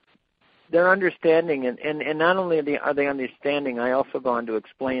 They're understanding, and not only are they understanding, I also go on to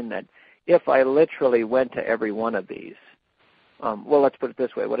explain that if I literally went to every one of these, well, let's put it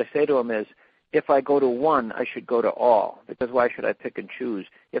this way. What I say to them is, if I go to one, I should go to all, because why should I pick and choose?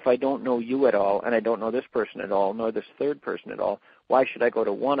 If I don't know you at all, and I don't know this person at all, nor this third person at all, why should I go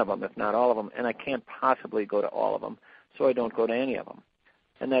to one of them, if not all of them? And I can't possibly go to all of them, so I don't go to any of them.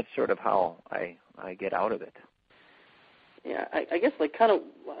 And that's sort of how I get out of it. Yeah, I guess, like, kind of,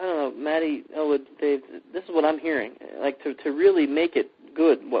 I don't know, Maddie, Elwood, Dave, this is what I'm hearing. Like, to really make it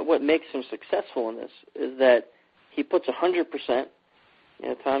good, what makes him successful in this is that he puts 100%,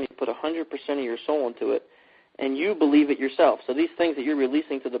 Tom, you put 100% of your soul into it, and you believe it yourself. So these things that you're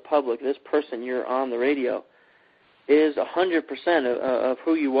releasing to the public, this person you're on the radio, is 100% of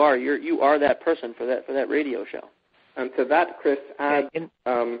who you are. You are that person for that radio show. And to that, Chris, add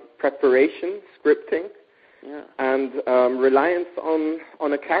preparation, scripting, and reliance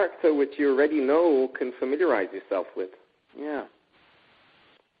on a character which you already know can familiarize yourself with. Yeah.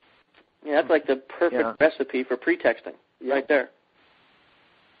 Yeah, that's like the perfect recipe for pretexting right there.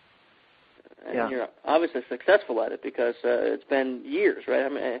 And you're obviously successful at it because it's been years, right?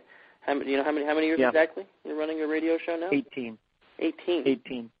 How many years exactly you're running your radio show now? 18.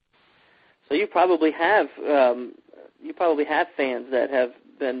 18. So you probably have fans that have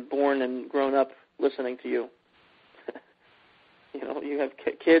been born and grown up listening to you. You have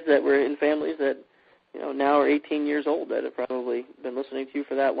kids that were in families that now are 18 years old that have probably been listening to you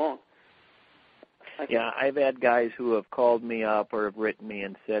for that long. I've had guys who have called me up or have written me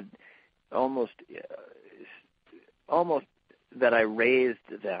and said almost that I raised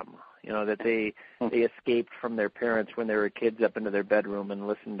them, that they escaped from their parents when they were kids up into their bedroom and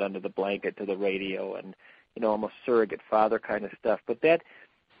listened under the blanket to the radio and, almost surrogate father kind of stuff. But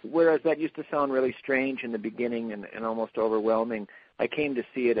whereas that used to sound really strange in the beginning and almost overwhelming, I came to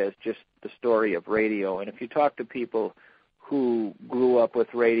see it as just the story of radio. And if you talk to people who grew up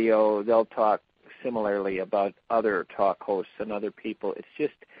with radio, they'll talk similarly about other talk hosts and other people.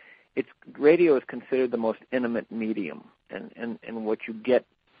 Radio is considered the most intimate medium, and what you get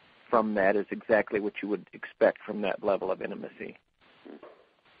from that is exactly what you would expect from that level of intimacy.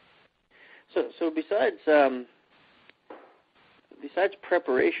 So besides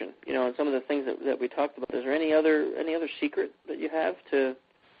preparation, and some of the things that we talked about, is there any other secret that you have to?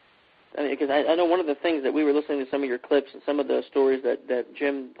 I mean, because I know one of the things that we were listening to some of your clips and some of the stories that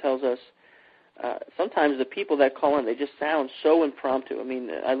Jim tells us. Sometimes the people that call in, they just sound so impromptu. I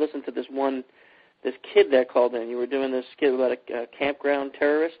mean, I listened to this kid that called in. You were doing this skit about a campground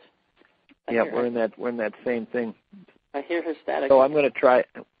terrorist. We're in that same thing. I hear his static. So I'm going to try.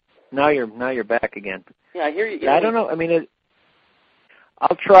 Now you're back again. Yeah, I hear you. I don't know. I mean,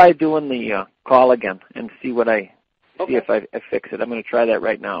 I'll try doing the call again and see see if I fix it. I'm going to try that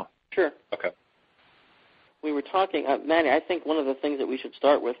right now. Sure. Okay. We were talking, Manny, I think one of the things that we should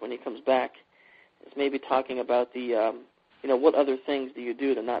start with when he comes back is maybe talking about the, what other things do you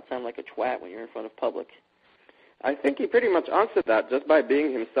do to not sound like a twat when you're in front of public? I think he pretty much answered that just by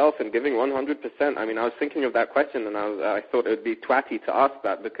being himself and giving 100%. I mean, I was thinking of that question, and I thought it would be twatty to ask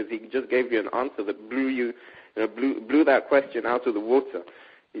that because he just gave you an answer that blew that question out of the water.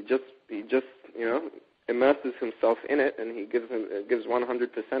 He just immerses himself in it, and he gives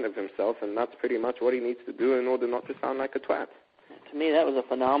 100% of himself, and that's pretty much what he needs to do in order not to sound like a twat. To me, that was a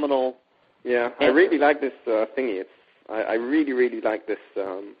phenomenal. Yeah, I really like this thingy. I really, really like this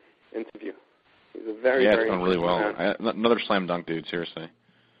interview. He's a very, very it's done really well. Another slam dunk, dude. Seriously.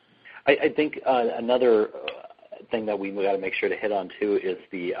 I think another thing that we got to make sure to hit on too is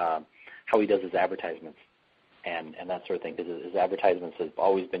the how he does his advertisements and that sort of thing. Because his advertisements have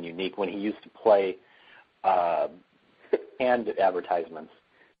always been unique. When he used to play canned advertisements.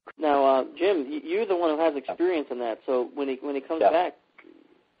 Now, Jim, you're the one who has experience in that. So when he comes back,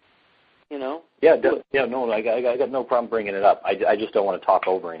 no, I got no problem bringing it up. I just don't want to talk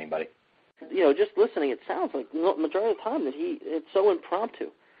over anybody. Just listening, it sounds like the majority of the time that it's so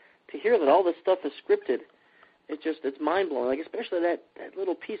impromptu. To hear that all this stuff is scripted, it's mind blowing. Like especially that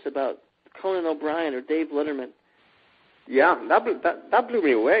little piece about Conan O'Brien or Dave Letterman. Yeah, that blew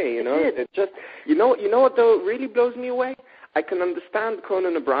me away. It just you know what though really blows me away. I can understand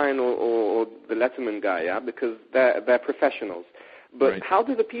Conan O'Brien or the Letterman guy, yeah, because they're professionals. But right. how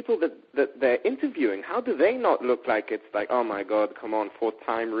do the people that they're interviewing, how do they not look like it's like, oh my God, come on, fourth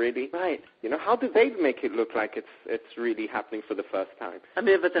time, really? Right. You know, how do they make it look like it's really happening for the first time? I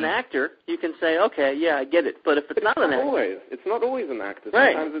mean, if it's an actor, you can say, okay, yeah, I get it. But if it's not an actor, it's not always an actor.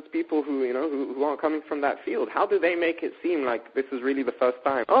 Right. Sometimes it's people who who aren't coming from that field. How do they make it seem like this is really the first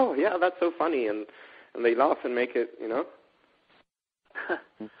time? Oh yeah, that's so funny, and they laugh and make it,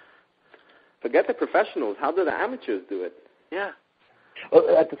 Forget the professionals. How do the amateurs do it? Yeah.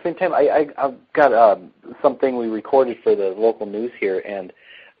 Well, at the same time, I've got something we recorded for the local news here, and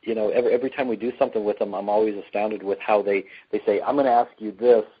every time we do something with them, I'm always astounded with how they say, I'm going to ask you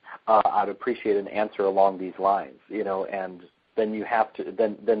this. I'd appreciate an answer along these lines, and then you have to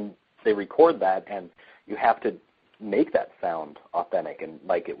then they record that, and you have to make that sound authentic and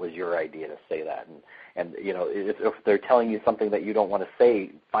like it was your idea to say that, and if they're telling you something that you don't want to say,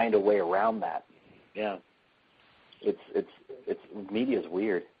 find a way around that. Yeah. It's media's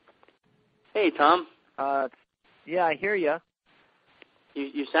weird. Hey, Tom. Yeah, I hear you.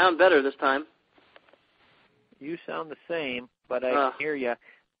 You sound better this time. You sound the same, but I hear you.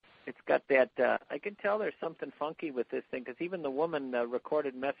 It's got that. I can tell there's something funky with this thing, because even the woman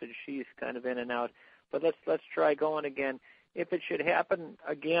recorded message, she's kind of in and out. But let's try going again. If it should happen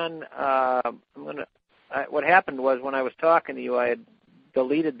again, what happened was when I was talking to you, I had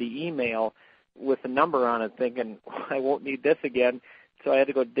deleted the email with a number on it, thinking I won't need this again. So I had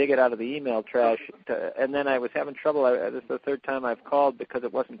to go dig it out of the email trash, and then I was having trouble. This is the third time I've called because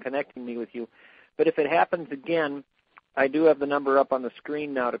it wasn't connecting me with you. But if it happens again, I do have the number up on the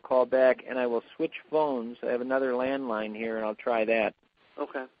screen now to call back, and I will switch phones. I have another landline here, and I'll try that.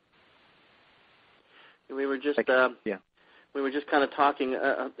 Okay. We were just we were just kind of talking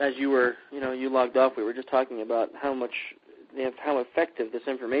as you were you logged off. We were just talking about how effective this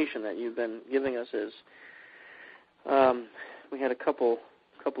information that you've been giving us is. We had a couple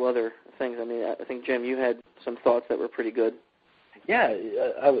other things. I mean, I think, Jim, you had some thoughts that were pretty good. Yeah,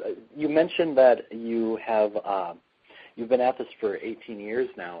 you mentioned that you have you've been at this for 18 years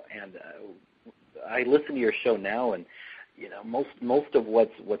now, and I listen to your show now, and most of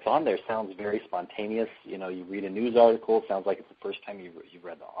what's on there sounds very spontaneous. You read a news article, sounds like it's the first time you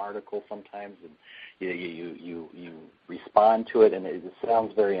read the article sometimes, and you respond to it, and it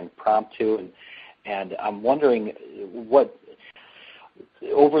sounds very impromptu. And I'm wondering what,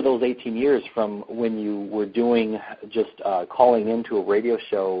 over those 18 years from when you were doing just calling into a radio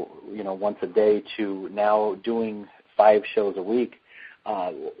show, once a day, to now doing 5 shows a week,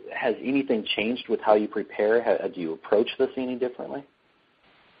 has anything changed with how you prepare? Do you approach this any differently?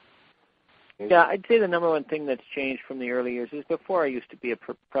 Yeah, I'd say the number one thing that's changed from the early years is before I used to be a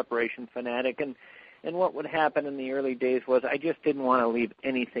preparation fanatic, and what would happen in the early days was I just didn't want to leave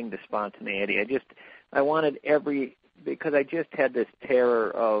anything to spontaneity. I wanted because I just had this terror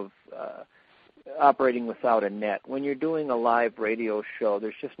of operating without a net. When you're doing a live radio show,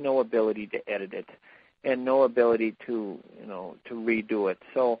 there's just no ability to edit it and no ability to redo it.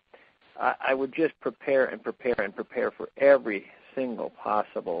 So I would just prepare and prepare and prepare for every single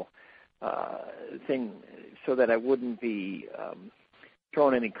possible thing so that I wouldn't be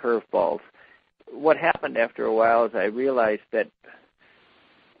thrown any curveballs. What happened after a while is I realized that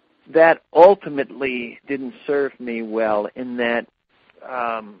ultimately didn't serve me well, in that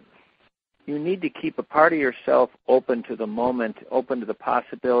you need to keep a part of yourself open to the moment, open to the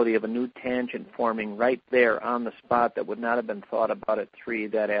possibility of a new tangent forming right there on the spot that would not have been thought about at 3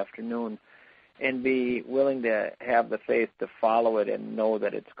 that afternoon, and be willing to have the faith to follow it and know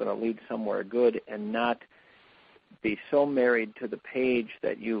that it's going to lead somewhere good, and not be so married to the page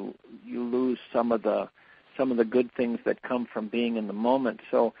that you lose some of the good things that come from being in the moment.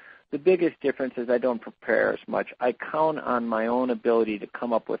 So the biggest difference is I don't prepare as much. I count on my own ability to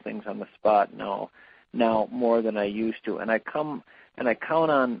come up with things on the spot now more than I used to, and I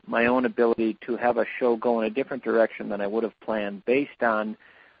count on my own ability to have a show go in a different direction than I would have planned, based on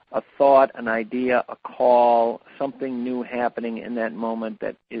a thought, an idea, a call, something new happening in that moment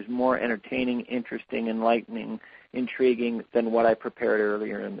that is more entertaining, interesting, enlightening, intriguing than what I prepared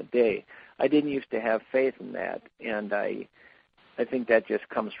earlier in the day. I didn't used to have faith in that, and I think that just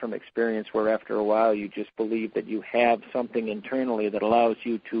comes from experience, where after a while you just believe that you have something internally that allows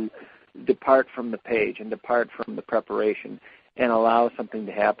you to depart from the page and depart from the preparation and allow something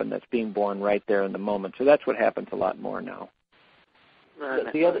to happen that's being born right there in the moment. So that's what happens a lot more now.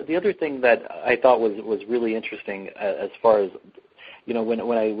 The other thing that I thought was really interesting, as far as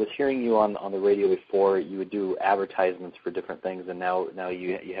when I was hearing you on the radio before, you would do advertisements for different things, and now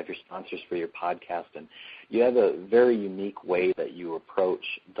you have your sponsors for your podcast, and you have a very unique way that you approach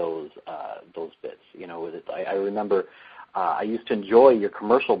those bits. I remember I used to enjoy your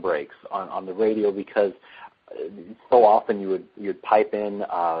commercial breaks on the radio because so often you'd pipe in,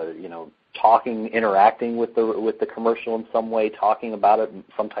 talking, interacting with the commercial in some way, talking about it, and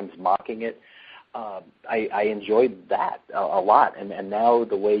sometimes mocking it. I enjoyed that a lot, and now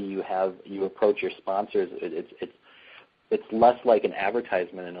the way you approach your sponsors, it's less like an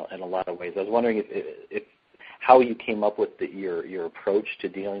advertisement in a lot of ways. I was wondering if how you came up with your approach to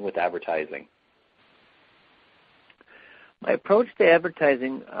dealing with advertising. My approach to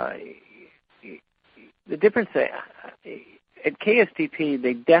advertising, the difference at KSTP,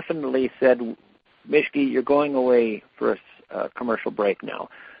 they definitely said, Mishki, you're going away for a commercial break now.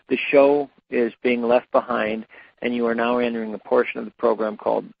 The show is being left behind, and you are now entering a portion of the program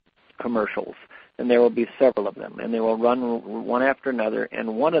called commercials. And there will be several of them, and they will run one after another,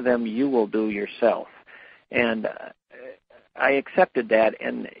 and one of them you will do yourself. And I accepted that,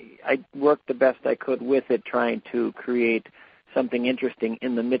 and I worked the best I could with it, trying to create something interesting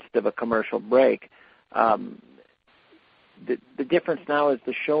in the midst of a commercial break. The difference now is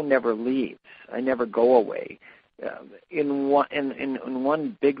the show never leaves. I never go away. In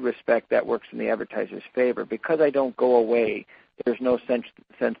one big respect, that works in the advertiser's favor. Because I don't go away, there's no sense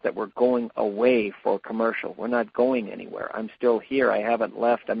that we're going away for commercial. We're not going anywhere. I'm still here. I haven't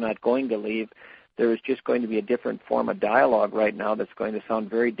left. I'm not going to leave. There is just going to be a different form of dialogue right now that's going to sound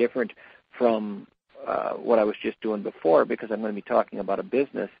very different from what I was just doing before, because I'm going to be talking about a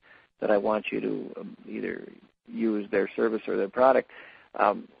business that I want you to either use their service or their product.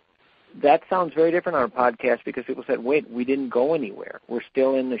 That sounds very different on a podcast because people said, wait, we didn't go anywhere. We're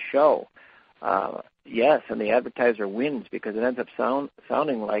still in the show. Yes, and the advertiser wins because it ends up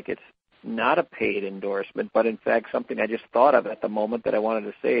sounding like it's not a paid endorsement, but in fact something I just thought of at the moment that I wanted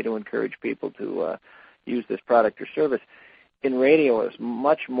to say to encourage people to use this product or service. In radio, it's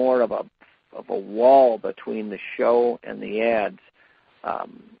much more of a wall between the show and the ads.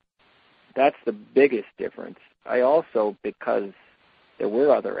 That's the biggest difference. I also, because there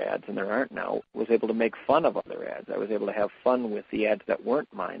were other ads and there aren't now, was able to make fun of other ads. I was able to have fun with the ads that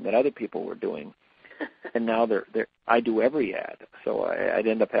weren't mine, that other people were doing. And now I do every ad, so I'd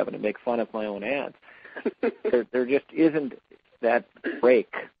end up having to make fun of my own ads. There just isn't that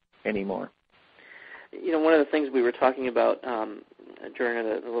break anymore. One of the things we were talking about during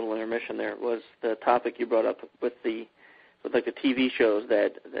the little intermission there was the topic you brought up with the TV shows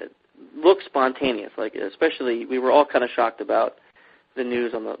that look spontaneous. Like, especially, we were all kind of shocked about the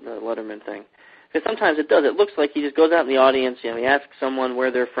news on the Letterman thing. Because sometimes it does. It looks like he just goes out in the audience, he asks someone where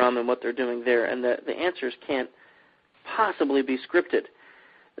they're from and what they're doing there, and the answers can't possibly be scripted.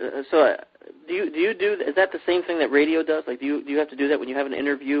 So is that the same thing that radio does? Like, do you have to do that when you have an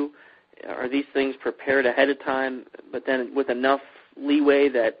interview? Are these things prepared ahead of time, but then with enough leeway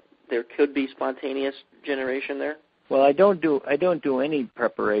that there could be spontaneous generation there? Well, I don't do any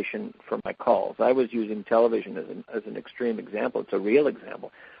preparation for my calls. I was using television as an extreme example. It's a real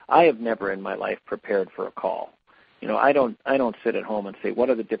example. I have never in my life prepared for a call. I don't sit at home and say, what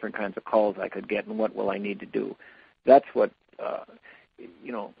are the different kinds of calls I could get and what will I need to do? That's what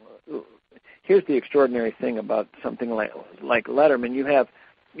here's the extraordinary thing about something like Letterman.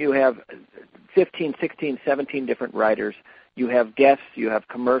 You have 15, 16, 17 different writers. You have guests, you have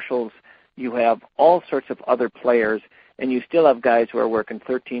commercials, you have all sorts of other players, and you still have guys who are working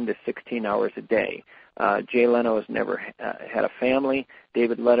 13 to 16 hours a day. Jay Leno has never had a family.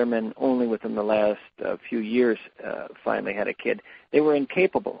 David Letterman only within the last few years finally had a kid. They were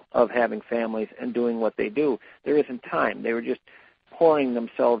incapable of having families and doing what they do. There isn't time. They were just pouring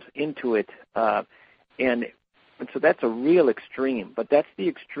themselves into it, and so that's a real extreme. But that's the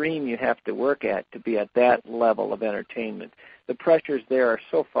extreme you have to work at to be at that level of entertainment. The pressures there are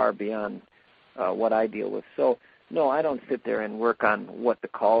so far beyond what I deal with. So, no, I don't sit there and work on what the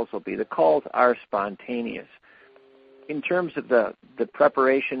calls will be. The calls are spontaneous. In terms of the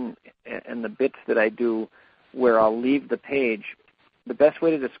preparation and the bits that I do where I'll leave the page, the best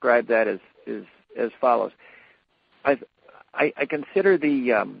way to describe that is as follows. I consider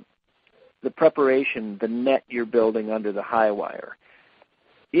the preparation the net you're building under the high wire.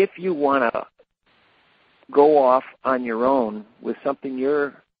 If you want to go off on your own with something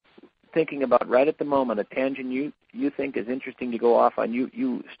you're thinking about right at the moment, a tangent you think is interesting to go off on,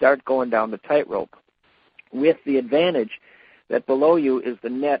 you start going down the tightrope with the advantage that below you is the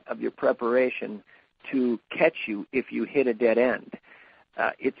net of your preparation to catch you if you hit a dead end.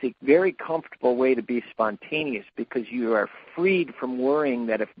 it's a very comfortable way to be spontaneous because you are freed from worrying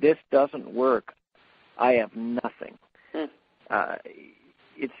that if this doesn't work, I have nothing.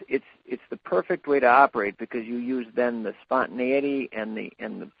 It's the perfect way to operate because you use then the spontaneity and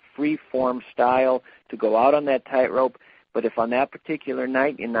the free form style to go out on that tightrope. But if on that particular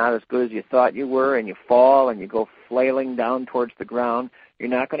night you're not as good as you thought you were and you fall and you go flailing down towards the ground, you're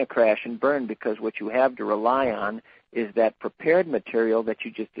not going to crash and burn because what you have to rely on is that prepared material that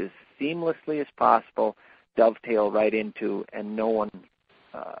you just as seamlessly as possible dovetail right into, and no one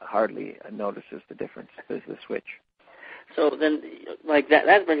hardly notices the difference. There's the switch. So then, like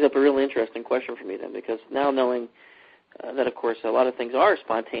that brings up a really interesting question for me then, because now knowing that, of course, a lot of things are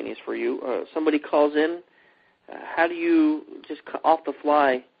spontaneous for you, somebody calls in, how do you just off the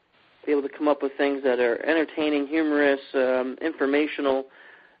fly be able to come up with things that are entertaining, humorous, informational,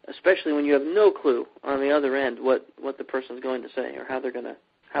 especially when you have no clue on the other end what the person's going to say or how they're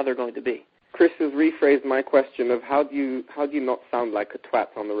going to be? Chris has rephrased my question of how do you not sound like a twat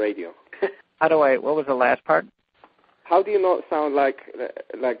on the radio? What was the last part? How do you not sound like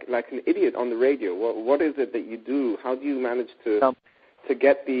an idiot on the radio? What is it that you do? How do you manage to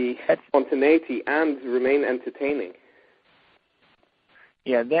get the spontaneity and remain entertaining?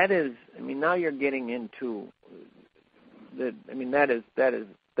 Yeah, that is. I mean, now you're getting into the. I mean, that is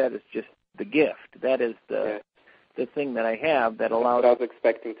just the gift. That is the thing that I have that allows. That's what I was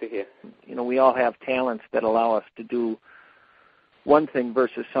expecting to hear. You know, we all have talents that allow us to do one thing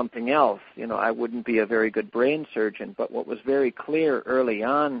versus something else. You know, I wouldn't be a very good brain surgeon, but what was very clear early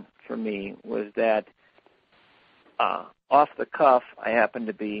on for me was that off the cuff, I happened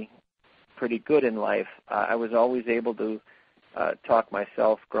to be pretty good in life. I was always able to talk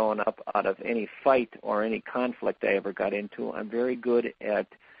myself growing up out of any fight or any conflict I ever got into. I'm very good at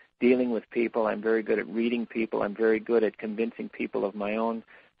dealing with people. I'm very good at reading people. I'm very good at convincing people of my own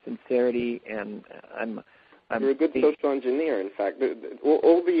sincerity, and You're a good social engineer, in fact.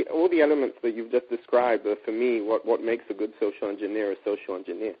 All the elements that you've just described are, for me, what makes a good social engineer a social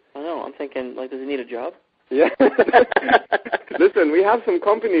engineer. I know. I'm thinking, like, does he need a job? Yeah. Listen, we have some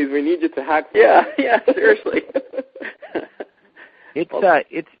companies we need you to hack for. Yeah, seriously.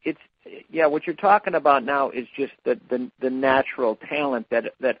 What you're talking about now is just the natural talent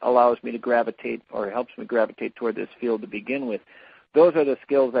that allows me to gravitate or helps me gravitate toward this field to begin with. Those are the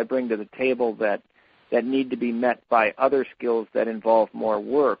skills I bring to the table that need to be met by other skills that involve more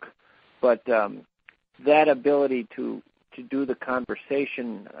work. But that ability to do the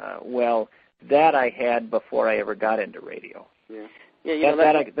conversation well, that I had before I ever got into radio. Yeah.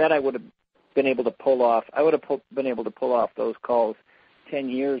 That I would have been able to pull off. I would have been able to pull off those calls 10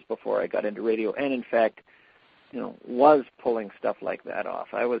 years before I got into radio, and in fact, was pulling stuff like that off.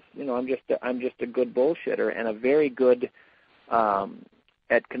 I was, I'm just a good bullshitter and a very good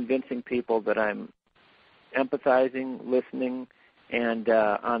at convincing people that I'm empathizing, listening, and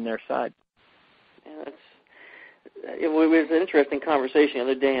on their side. Yeah, it was an interesting conversation the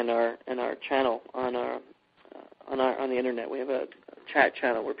other day in our channel on the internet. We have a chat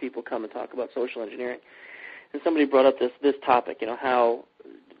channel where people come and talk about social engineering, and somebody brought up this topic. How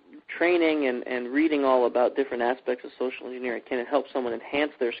training and reading all about different aspects of social engineering can help someone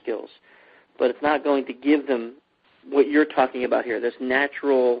enhance their skills, but it's not going to give them what you're talking about here, this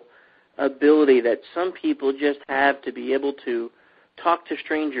natural ability that some people just have to be able to talk to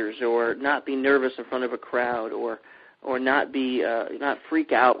strangers or not be nervous in front of a crowd or not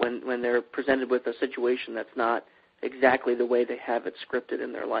freak out when they're presented with a situation that's not exactly the way they have it scripted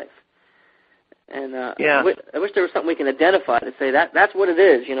in their life. And I wish there was something we can identify to say that's what it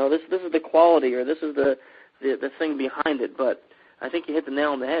is. This is the quality or this is the thing behind it. But I think you hit the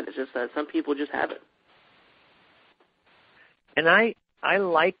nail on the head. It's just that some people just have it. And I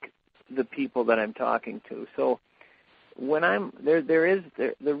like the people that I'm talking to. So when I'm there,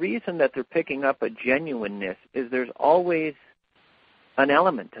 the reason that they're picking up a genuineness is there's always an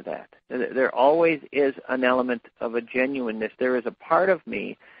element to that. There always is an element of a genuineness. There is a part of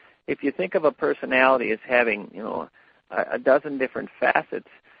me. If you think of a personality as having, a dozen different facets,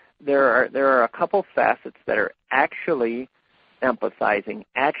 there are a couple facets that are actually empathizing,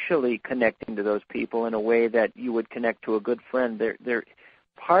 actually connecting to those people in a way that you would connect to a good friend. There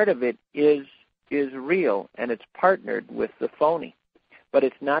part of it is real, and it's partnered with the phony. But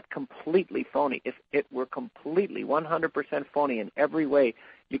it's not completely phony. If it were completely 100% phony in every way,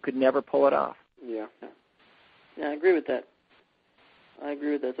 you could never pull it off. Yeah, I agree with that.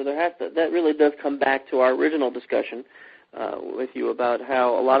 So that really does come back to our original discussion with you about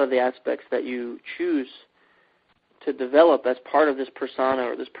how a lot of the aspects that you choose to develop as part of this persona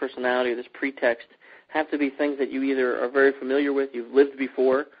or this personality or this pretext have to be things that you either are very familiar with, you've lived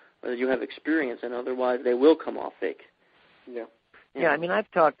before, or that you have experience in. Otherwise, they will come off fake. Yeah. Yeah, I mean, I've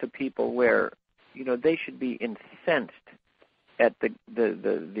talked to people where, they should be incensed at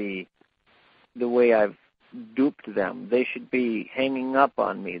the way I've duped them. They should be hanging up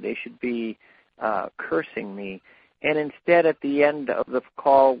on me. They should be cursing me. And instead, at the end of the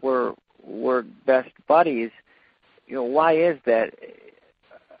call, we're best buddies. Why is that?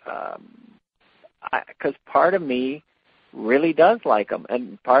 Because part of me really does like them,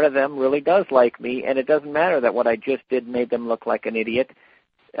 and part of them really does like me, and it doesn't matter that what I just did made them look like an idiot.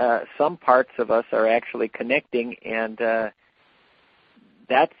 Some parts of us are actually connecting, and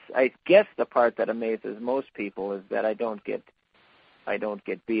that's, I guess, the part that amazes most people is that I don't get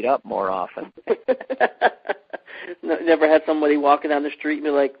beat up more often. Never had somebody walking down the street and be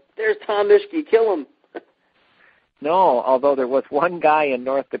like, "There's Tom Mischke, kill him." No, although there was one guy in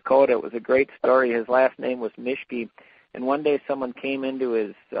North Dakota. It was a great story. His last name was Mischke. And one day someone came into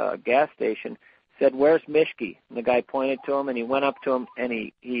his gas station, said, "Where's Mischke?" And the guy pointed to him, and he went up to him, and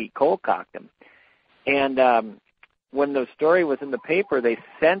he cold-cocked him. And when the story was in the paper, they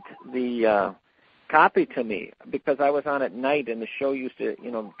sent the copy to me because I was on at night, and the show used to,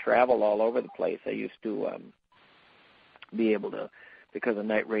 travel all over the place. I used to be able to, because of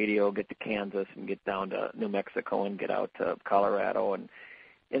night radio, get to Kansas and get down to New Mexico and get out to Colorado.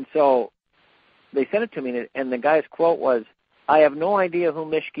 And so they sent it to me, and the guy's quote was, "I have no idea who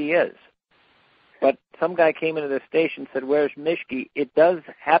Mischke is. But some guy came into the station and said, 'Where's Mischke?' It does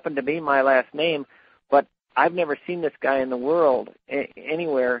happen to be my last name, but I've never seen this guy in the world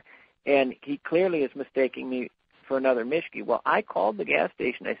anywhere, and he clearly is mistaking me for another Mischke." Well, I called the gas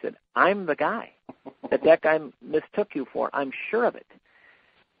station. I said, "I'm the guy that guy mistook you for. I'm sure of it."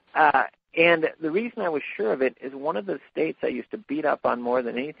 And the reason I was sure of it is one of the states I used to beat up on more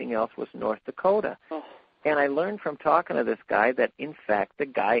than anything else was North Dakota. Oh. And I learned from talking to this guy that, in fact, the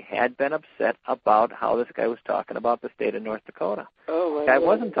guy had been upset about how this guy was talking about the state of North Dakota. Oh, the guy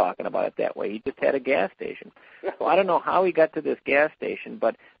wasn't talking about it that way. He just had a gas station. So I don't know how he got to this gas station,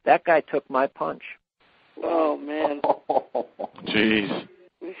 but that guy took my punch. Oh, man. Jeez.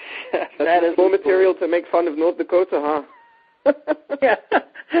 that is more material to make fun of North Dakota, huh? Yeah,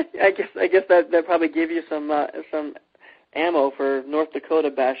 I guess that probably gave you some ammo for North Dakota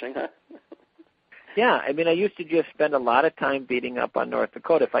bashing, huh? Yeah, I mean, I used to just spend a lot of time beating up on North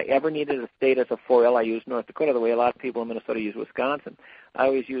Dakota. If I ever needed a state as a foil, I used North Dakota the way a lot of people in Minnesota use Wisconsin. I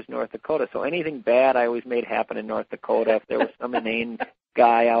always used North Dakota. So anything bad I always made happen in North Dakota. If there was some inane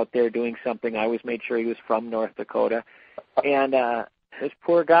guy out there doing something, I always made sure he was from North Dakota. And this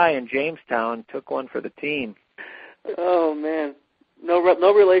poor guy in Jamestown took one for the team. Oh, man. No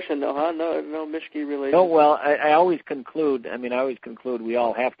relation, though, huh? No Mischke relation. No, well, I always conclude we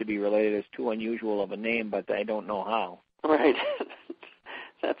all have to be related. It's too unusual of a name, but I don't know how. Right.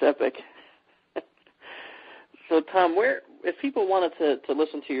 That's epic. So, Tom, if people wanted to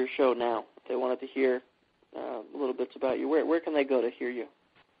listen to your show now, if they wanted to hear little bits about you, where can they go to hear you?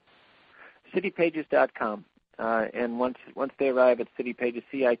 citypages.com. And once they arrive at City Pages,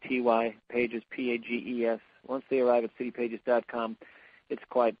 CITY, Pages, PAGES, once they arrive at citypages.com, it's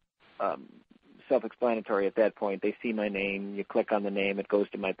quite self-explanatory at that point. They see my name. You click on the name. It goes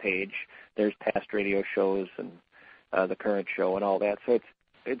to my page. There's past radio shows and the current show and all that. So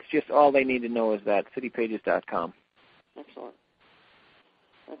it's just all they need to know is that, citypages.com. Excellent.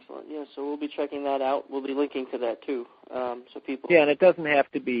 Yeah, so we'll be checking that out. We'll be linking to that, too, so people... Yeah, and it doesn't have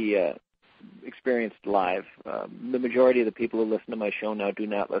to be... experienced live. The majority of the people who listen to my show now do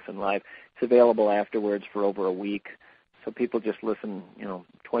not listen live. It's available afterwards for over a week, so people just listen,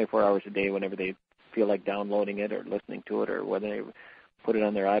 24 hours a day whenever they feel like downloading it or listening to it, or whether they put it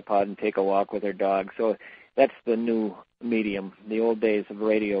on their iPod and take a walk with their dog. So that's the new medium. The old days of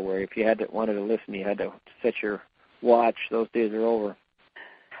radio, where if you wanted to listen, you had to set your watch. Those days are over.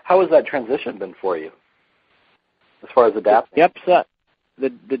 How has that transition been for you, as far as adapting? Yep.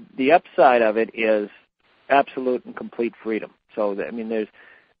 The upside of it is absolute and complete freedom. So, there's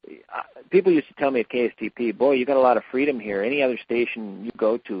people used to tell me at KSTP, boy, you got a lot of freedom here. Any other station you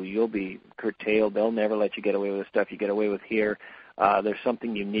go to, you'll be curtailed. They'll never let you get away with the stuff you get away with here. There's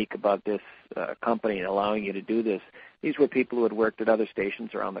something unique about this company and allowing you to do this. These were people who had worked at other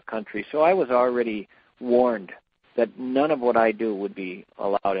stations around the country. So I was already warned that none of what I do would be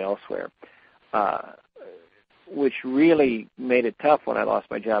allowed elsewhere. Which really made it tough when I lost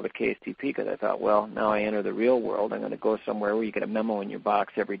my job at KSTP, because I thought, well, now I enter the real world. I'm going to go somewhere where you get a memo in your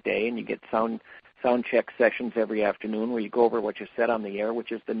box every day and you get sound sound check sessions every afternoon where you go over what you said on the air,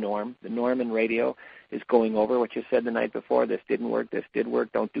 which is the norm. The norm in radio is going over what you said the night before. This didn't work. This did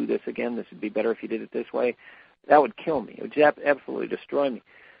work. Don't do this again. This would be better if you did it this way. That would kill me. It would absolutely destroy me.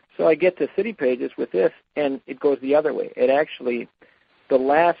 So I get to City Pages with this, and it goes the other way. It actually, the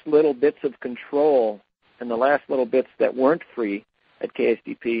last little bits of control and the last little bits that weren't free at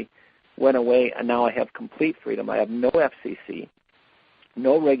KSDP went away, and now I have complete freedom. I have no FCC,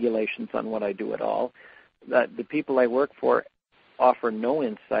 no regulations on what I do at all. The people I work for offer no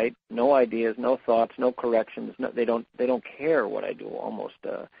insight, no ideas, no thoughts, no corrections. They don't care what I do almost.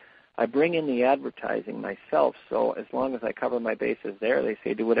 I bring in the advertising myself, so as long as I cover my bases there, they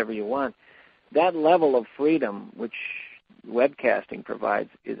say do whatever you want. That level of freedom, which webcasting provides,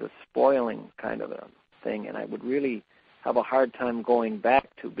 is a spoiling kind of a thing, and I would really have a hard time going back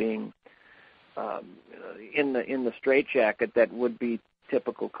to being in the straitjacket that would be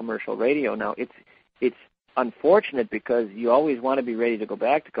typical commercial radio. Now, it's unfortunate because you always want to be ready to go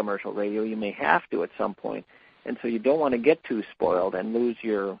back to commercial radio. You may have to at some point, and so you don't want to get too spoiled and lose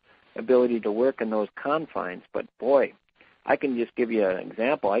your ability to work in those confines. But boy, I can just give you an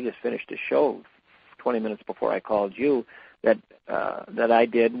example. I just finished a show 20 minutes before I called you that I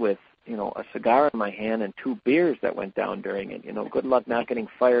did with a cigar in my hand and 2 beers that went down during it. Good luck not getting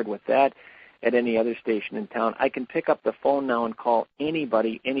fired with that at any other station in town. I can pick up the phone now and call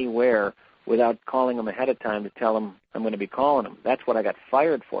anybody anywhere without calling them ahead of time to tell them I'm going to be calling them. That's what I got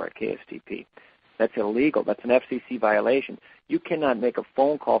fired for at KSTP. That's illegal. That's an FCC violation. You cannot make a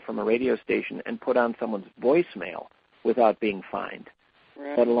phone call from a radio station and put on someone's voicemail without being fined,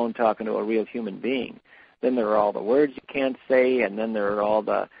 right, let alone talking to a real human being. Then there are all the words you can't say, and then there are all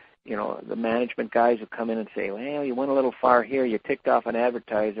the management guys who come in and say, well, you went a little far here, you ticked off an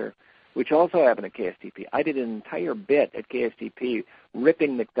advertiser, which also happened at KSTP. I did an entire bit at KSTP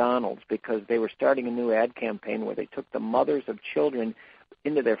ripping McDonald's because they were starting a new ad campaign where they took the mothers of children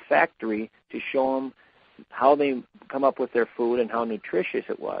into their factory to show them how they come up with their food and how nutritious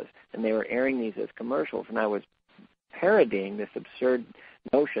it was. And they were airing these as commercials, and I was parodying this absurd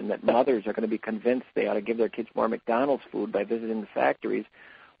notion that mothers are going to be convinced they ought to give their kids more McDonald's food by visiting the factories.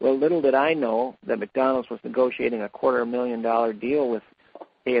 Well, little did I know that McDonald's was negotiating a $250,000 deal with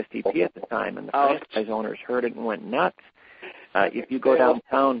KSTP at the time, and the franchise owners heard it and went nuts. If you go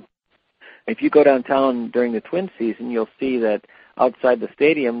downtown during the Twin season, you'll see that outside the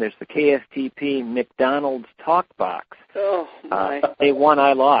stadium there's the KSTP McDonald's talk box. Oh my! They won,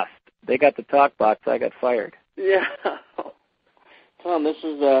 I lost. They got the talk box, I got fired. Yeah. Tom, this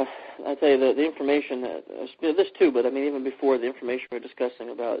is I tell you the information this too, but I mean even before the information we're discussing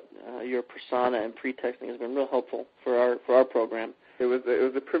about your persona and pretexting has been real helpful for our program. It was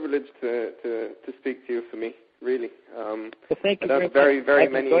a privilege to speak to you for me, really. Well, thank you very, very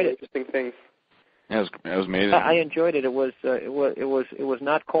many interesting things. Yeah, it was amazing. I enjoyed it. It was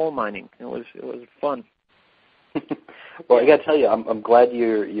not coal mining. It was fun. Well, I got to tell you, I'm glad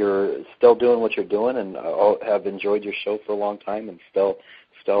you're still doing what you're doing, and I have enjoyed your show for a long time, and still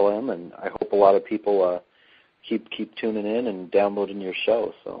am. And I hope a lot of people keep tuning in and downloading your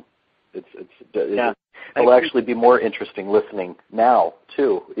show. So it'll actually be more interesting listening now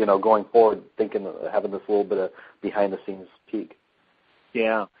too. Going forward, having this little bit of behind the scenes peek.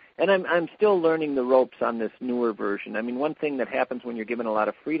 Yeah. And I'm still learning the ropes on this newer version. I mean, one thing that happens when you're given a lot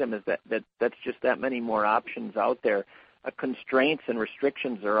of freedom is that's just that many more options out there. Constraints and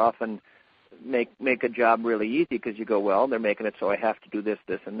restrictions are often make a job really easy because you go, well, they're making it so I have to do this,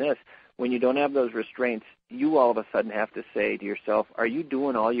 this, and this. When you don't have those restraints, you all of a sudden have to say to yourself, are you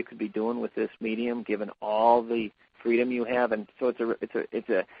doing all you could be doing with this medium given all the freedom you have? And so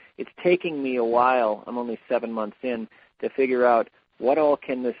it's taking me a while. I'm only 7 months in to figure out what all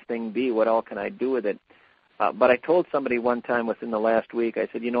can this thing be? What all can I do with it? But I told somebody one time within the last week, I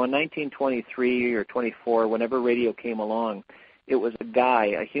said, in 1923 or 24, whenever radio came along, it was a guy,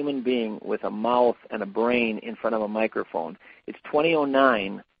 a human being with a mouth and a brain in front of a microphone. It's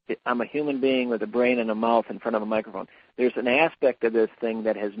 2009. I'm a human being with a brain and a mouth in front of a microphone. There's an aspect of this thing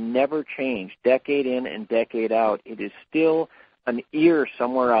that has never changed, decade in and decade out. It is still an ear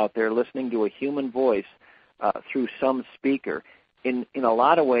somewhere out there listening to a human voice through some speaker. In a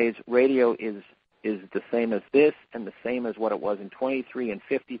lot of ways, radio is the same as this and the same as what it was in 23 and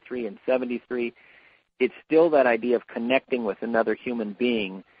 53 and 73. It's still that idea of connecting with another human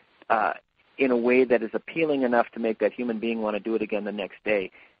being in a way that is appealing enough to make that human being want to do it again the next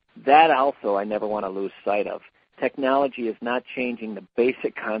day. That also I never want to lose sight of. Technology is not changing the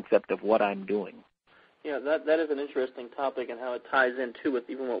basic concept of what I'm doing. Yeah, that is an interesting topic and how it ties in, too, with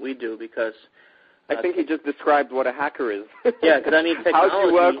even what we do, because I think he just described what a hacker is. Yeah, because I mean, technology. How do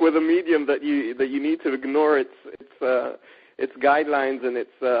you work with a medium that you need to ignore its guidelines and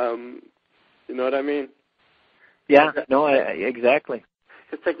its you know what I mean? Yeah, no, exactly.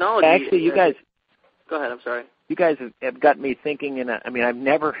 Because technology. Actually, you guys. Go ahead. I'm sorry. You guys have got me thinking, and I mean, I've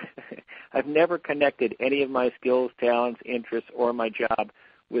never connected any of my skills, talents, interests, or my job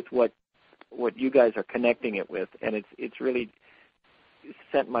with what you guys are connecting it with, and it's really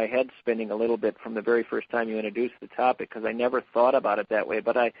sent my head spinning a little bit from the very first time you introduced the topic, because I never thought about it that way.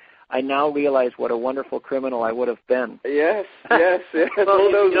 But I now realize what a wonderful criminal I would have been. Yes. Well,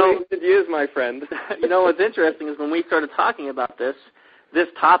 all those wasted years, my friend. You know, what's interesting is when we started talking about this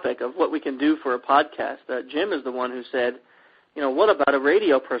topic of what we can do for a podcast, Jim is the one who said, you know, what about a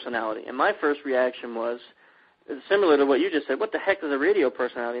radio personality? And my first reaction was similar to what you just said. What the heck does a radio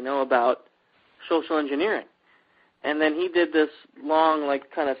personality know about social engineering? And then he did this long,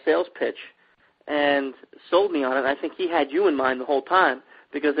 like, kind of sales pitch and sold me on it. I think he had you in mind the whole time,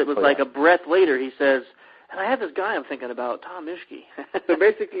 because it was like a breath later he says, and I have this guy I'm thinking about, Tom Mischke. So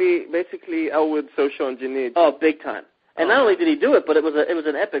basically Elwood social engineered. Oh, big time. And not only did he do it, but it was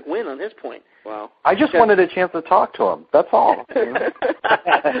an epic win on his point. Wow. I just wanted a chance to talk to him. That's all.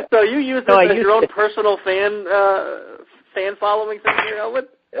 So you use this as your own personal fan following thing here, Elwood?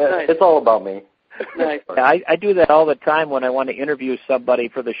 Nice. It's all about me. Nice. Yeah, I do that all the time when I want to interview somebody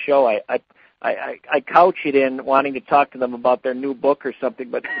for the show. I couch it in wanting to talk to them about their new book or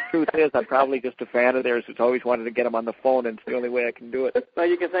something, but the truth is I'm probably just a fan of theirs who's always wanted to get them on the phone, and it's the only way I can do it. Well,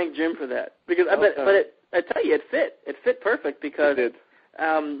 you can thank Jim for that, because I tell you, it fit perfect, because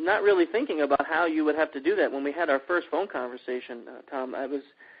not really thinking about how you would have to do that. When we had our first phone conversation, Tom,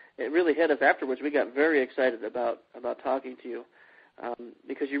 it really hit us afterwards. We got very excited about talking to you.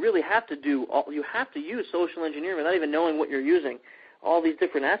 Because you really have to use social engineering without even knowing what you're using, all these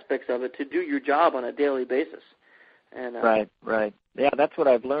different aspects of it to do your job on a daily basis. And Right. Yeah, that's what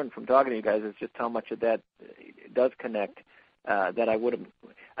I've learned from talking to you guys, is just how much of that does connect. That I would have.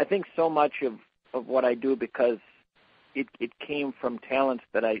 I think so much of what I do, because it came from talents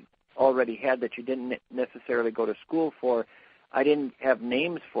that I already had that you didn't necessarily go to school for. I didn't have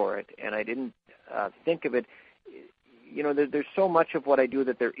names for it, and I didn't think of it. You know, there's so much of what I do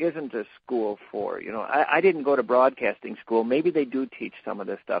that there isn't a school for. You know, I didn't go to broadcasting school. Maybe they do teach some of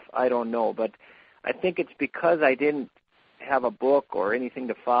this stuff. I don't know. But I think it's because I didn't have a book or anything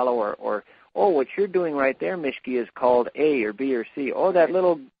to follow, or what you're doing right there, Mischke, is called A or B or C. Oh, that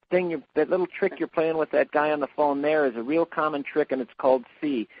little thing, that little trick you're playing with that guy on the phone there is a real common trick, and it's called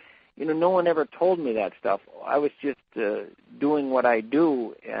C. You know, no one ever told me that stuff. I was just doing what I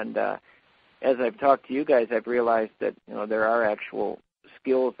do, and as I've talked to you guys, I've realized that, you know, there are actual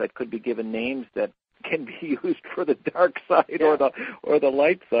skills that could be given names that can be used for the dark side or the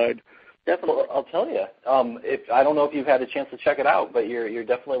light side. Definitely. Well, I'll tell you. I don't know if you've had a chance to check it out, but you're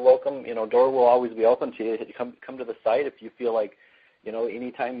definitely welcome. You know, door will always be open to you. Come to the site if you feel like, you know,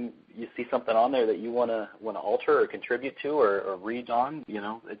 anytime you see something on there that you want to alter or contribute to or read on. You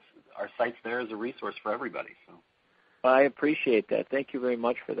know, our site's there as a resource for everybody. So. I appreciate that. Thank you very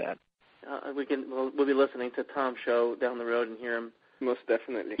much for that. We'll be listening to Tom's show down the road and hear him. Most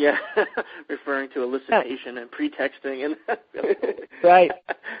definitely. Yeah, referring to elicitation and pretexting and. Right.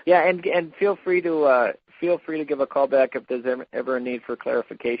 Yeah, and feel free to give a call back if there's ever a need for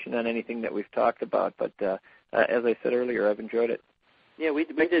clarification on anything that we've talked about. But as I said earlier, I've enjoyed it. Yeah, we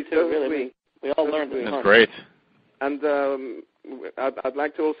did too. Really, we all learned. That's great. And I'd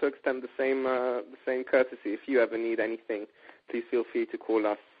like to also extend the same courtesy. If you ever need anything, please feel free to call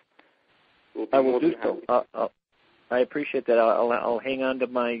us. I will do so. I appreciate that. I'll hang on to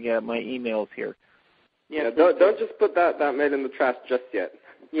my emails here. Yeah, don't just put that mail in the trash just yet.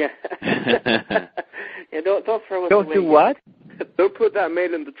 Yeah. Yeah, don't throw it away. Don't do what? Don't put that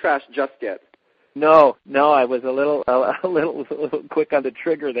mail in the trash just yet. No, I was a little quick on the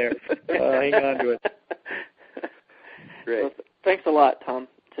trigger there. Hang on to it. Great. Well, thanks a lot, Tom,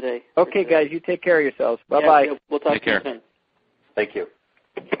 today. Okay, guys, you take care of yourselves. Bye-bye. Yeah, we'll talk to you soon. Thank you.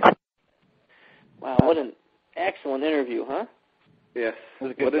 Wow, what an excellent interview, huh? Yes.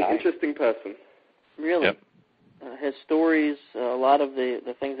 What an interesting person. Really. Yep. His stories, a lot of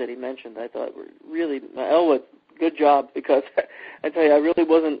the things that he mentioned, I thought were really, Elwood, good job, because I tell you,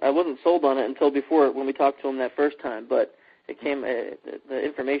 I wasn't sold on it until before when we talked to him that first time, but the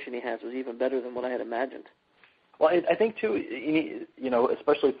information he has was even better than what I had imagined. Well, I think, too, you know,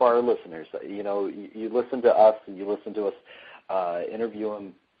 especially for our listeners, you know, you listen to us and you listen to us interview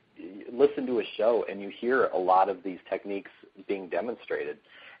him listen to a show and you hear a lot of these techniques being demonstrated,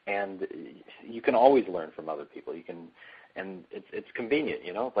 and you can always learn from other people. And it's convenient,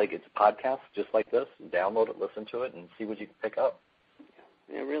 like it's a podcast just like this. Download it, listen to it, and see what you can pick up.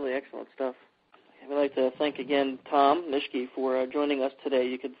 Yeah, really excellent stuff. I'd like to thank again Tom Mischke for joining us today.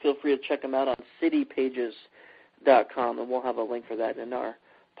 You can feel free to check him out on citypages.com, and we'll have a link for that in our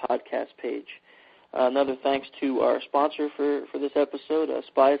podcast page. Another thanks to our sponsor for this episode,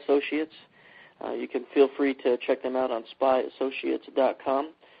 Spy Associates. You can feel free to check them out on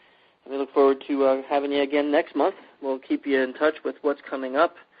spyassociates.com. And we look forward to having you again next month. We'll keep you in touch with what's coming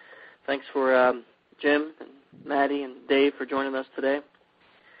up. Thanks for Jim and Maddie and Dave for joining us today.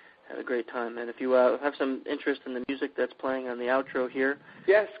 Had a great time. And if you have some interest in the music that's playing on the outro here.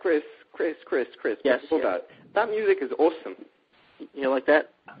 Yes, Chris. Yes. That music is awesome. You like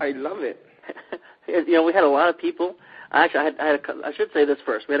that? I love it. We had a lot of people. Actually, I should say this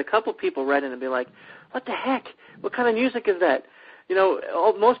first. We had a couple people write in and be like, "What the heck? What kind of music is that?"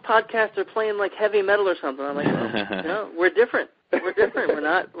 Most podcasts are playing like heavy metal or something. I'm like, we're different. We're different. We're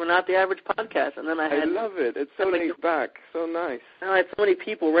not the average podcast. And then I love it. It's so laid back, so nice. I had so many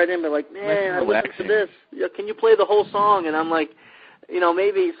people write in and be like, "Man, I listened to this. Can you play the whole song?" And I'm like,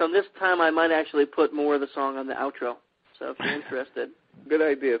 maybe. So this time I might actually put more of the song on the outro. So if you're interested. Good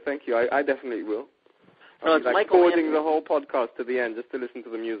idea. Thank you. I definitely will. No, it's Michael forwarding the whole podcast to the end just to listen to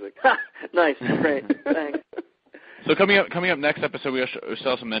the music. Nice. Great. Thanks. So coming up next episode, we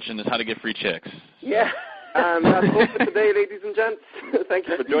also mentioned is how to get free chicks. Yeah. And that's all for today, ladies and gents. Thank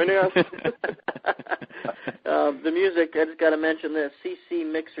you for joining us. The music, I just got to mention this,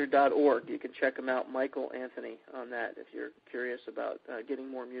 ccmixer.org. You can check him out, Michael Anthony, on that if you're curious about getting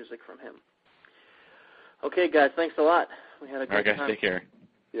more music from him. Okay, guys, thanks a lot. We had a great time. All right, guys, take care.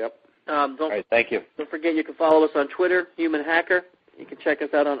 Yep. All right, thank you. Don't forget you can follow us on Twitter, Human Hacker. You can check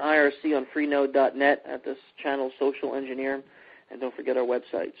us out on IRC on freenode.net at this channel, Social Engineer. And don't forget our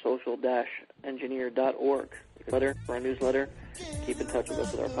website, social-engineer.org. For our newsletter, keep in touch with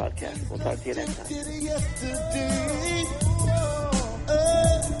us with our podcast. We'll talk to you next time.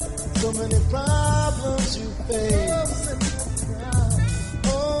 So many problems you face.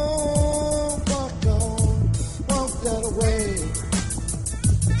 Walk that way.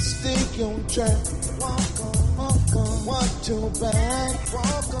 Stay on track. Walk on. Watch your back.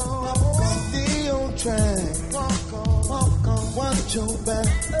 Walk on. Stay on track. Walk on. Watch your back.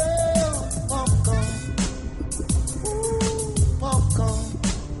 Walk on. Walk on.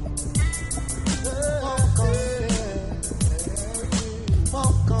 Walk on.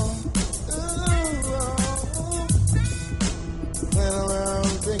 Walk on. Well, I'm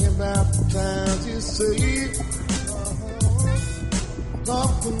thinking about the times you say.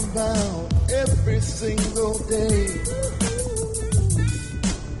 Talking about every single day.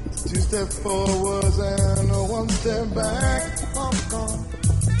 2 steps forward and 1 step back. Walk on.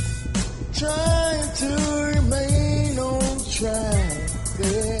 Trying to remain on track.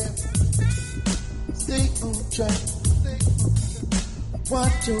 Yeah. Stay on track.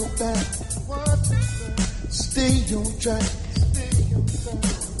 Watch your back. Stay on track.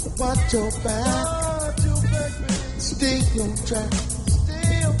 Watch your back. Stay on track.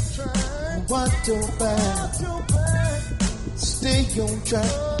 Watch your back. Stay on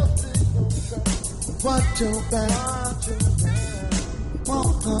track. Watch your back.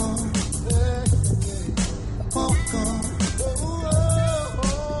 Walk on. Walk on.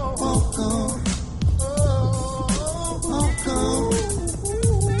 Walk on. Walk on.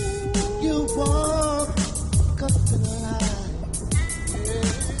 You walk up the line.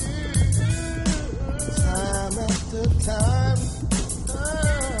 Time after time.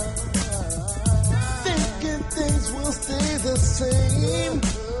 Thinking things will stay the same.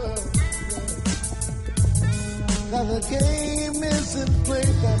 Now the game isn't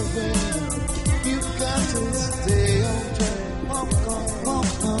played that way. You've got to stay on track.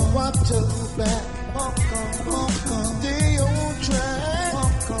 Walk on, watch your back. Walk on, stay on track.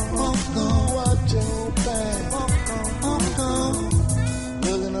 Walk on, watch your back. Walk on,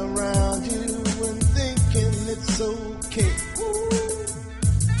 looking around you and thinking it's okay.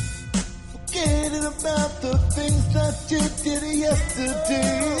 Forgetting about the things that you did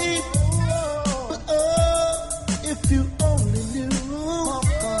yesterday. But if you only knew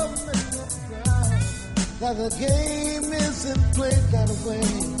that the game isn't played that way.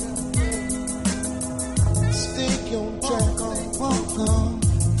 Stay on track, walk on,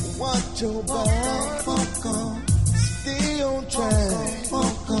 watch your back, walk on. Stay on track,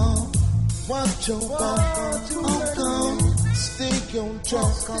 walk on, watch your back, walk on. Stay on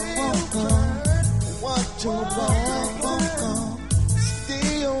track, walk on, watch your back, walk on.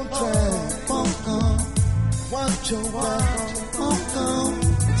 Stay on track, walk on. Watch your back, walk on.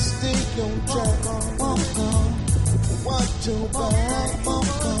 Stay on track, walk on. Watch your back,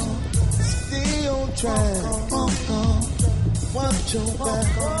 walk on. Stay on track, walk on. Watch your back,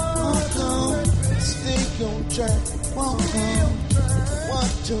 walk on. Stay on track, walk on.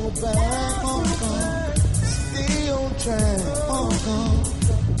 Watch your back, walk on. Stay on track, walk on.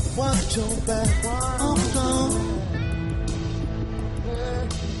 Watch your back, walk on.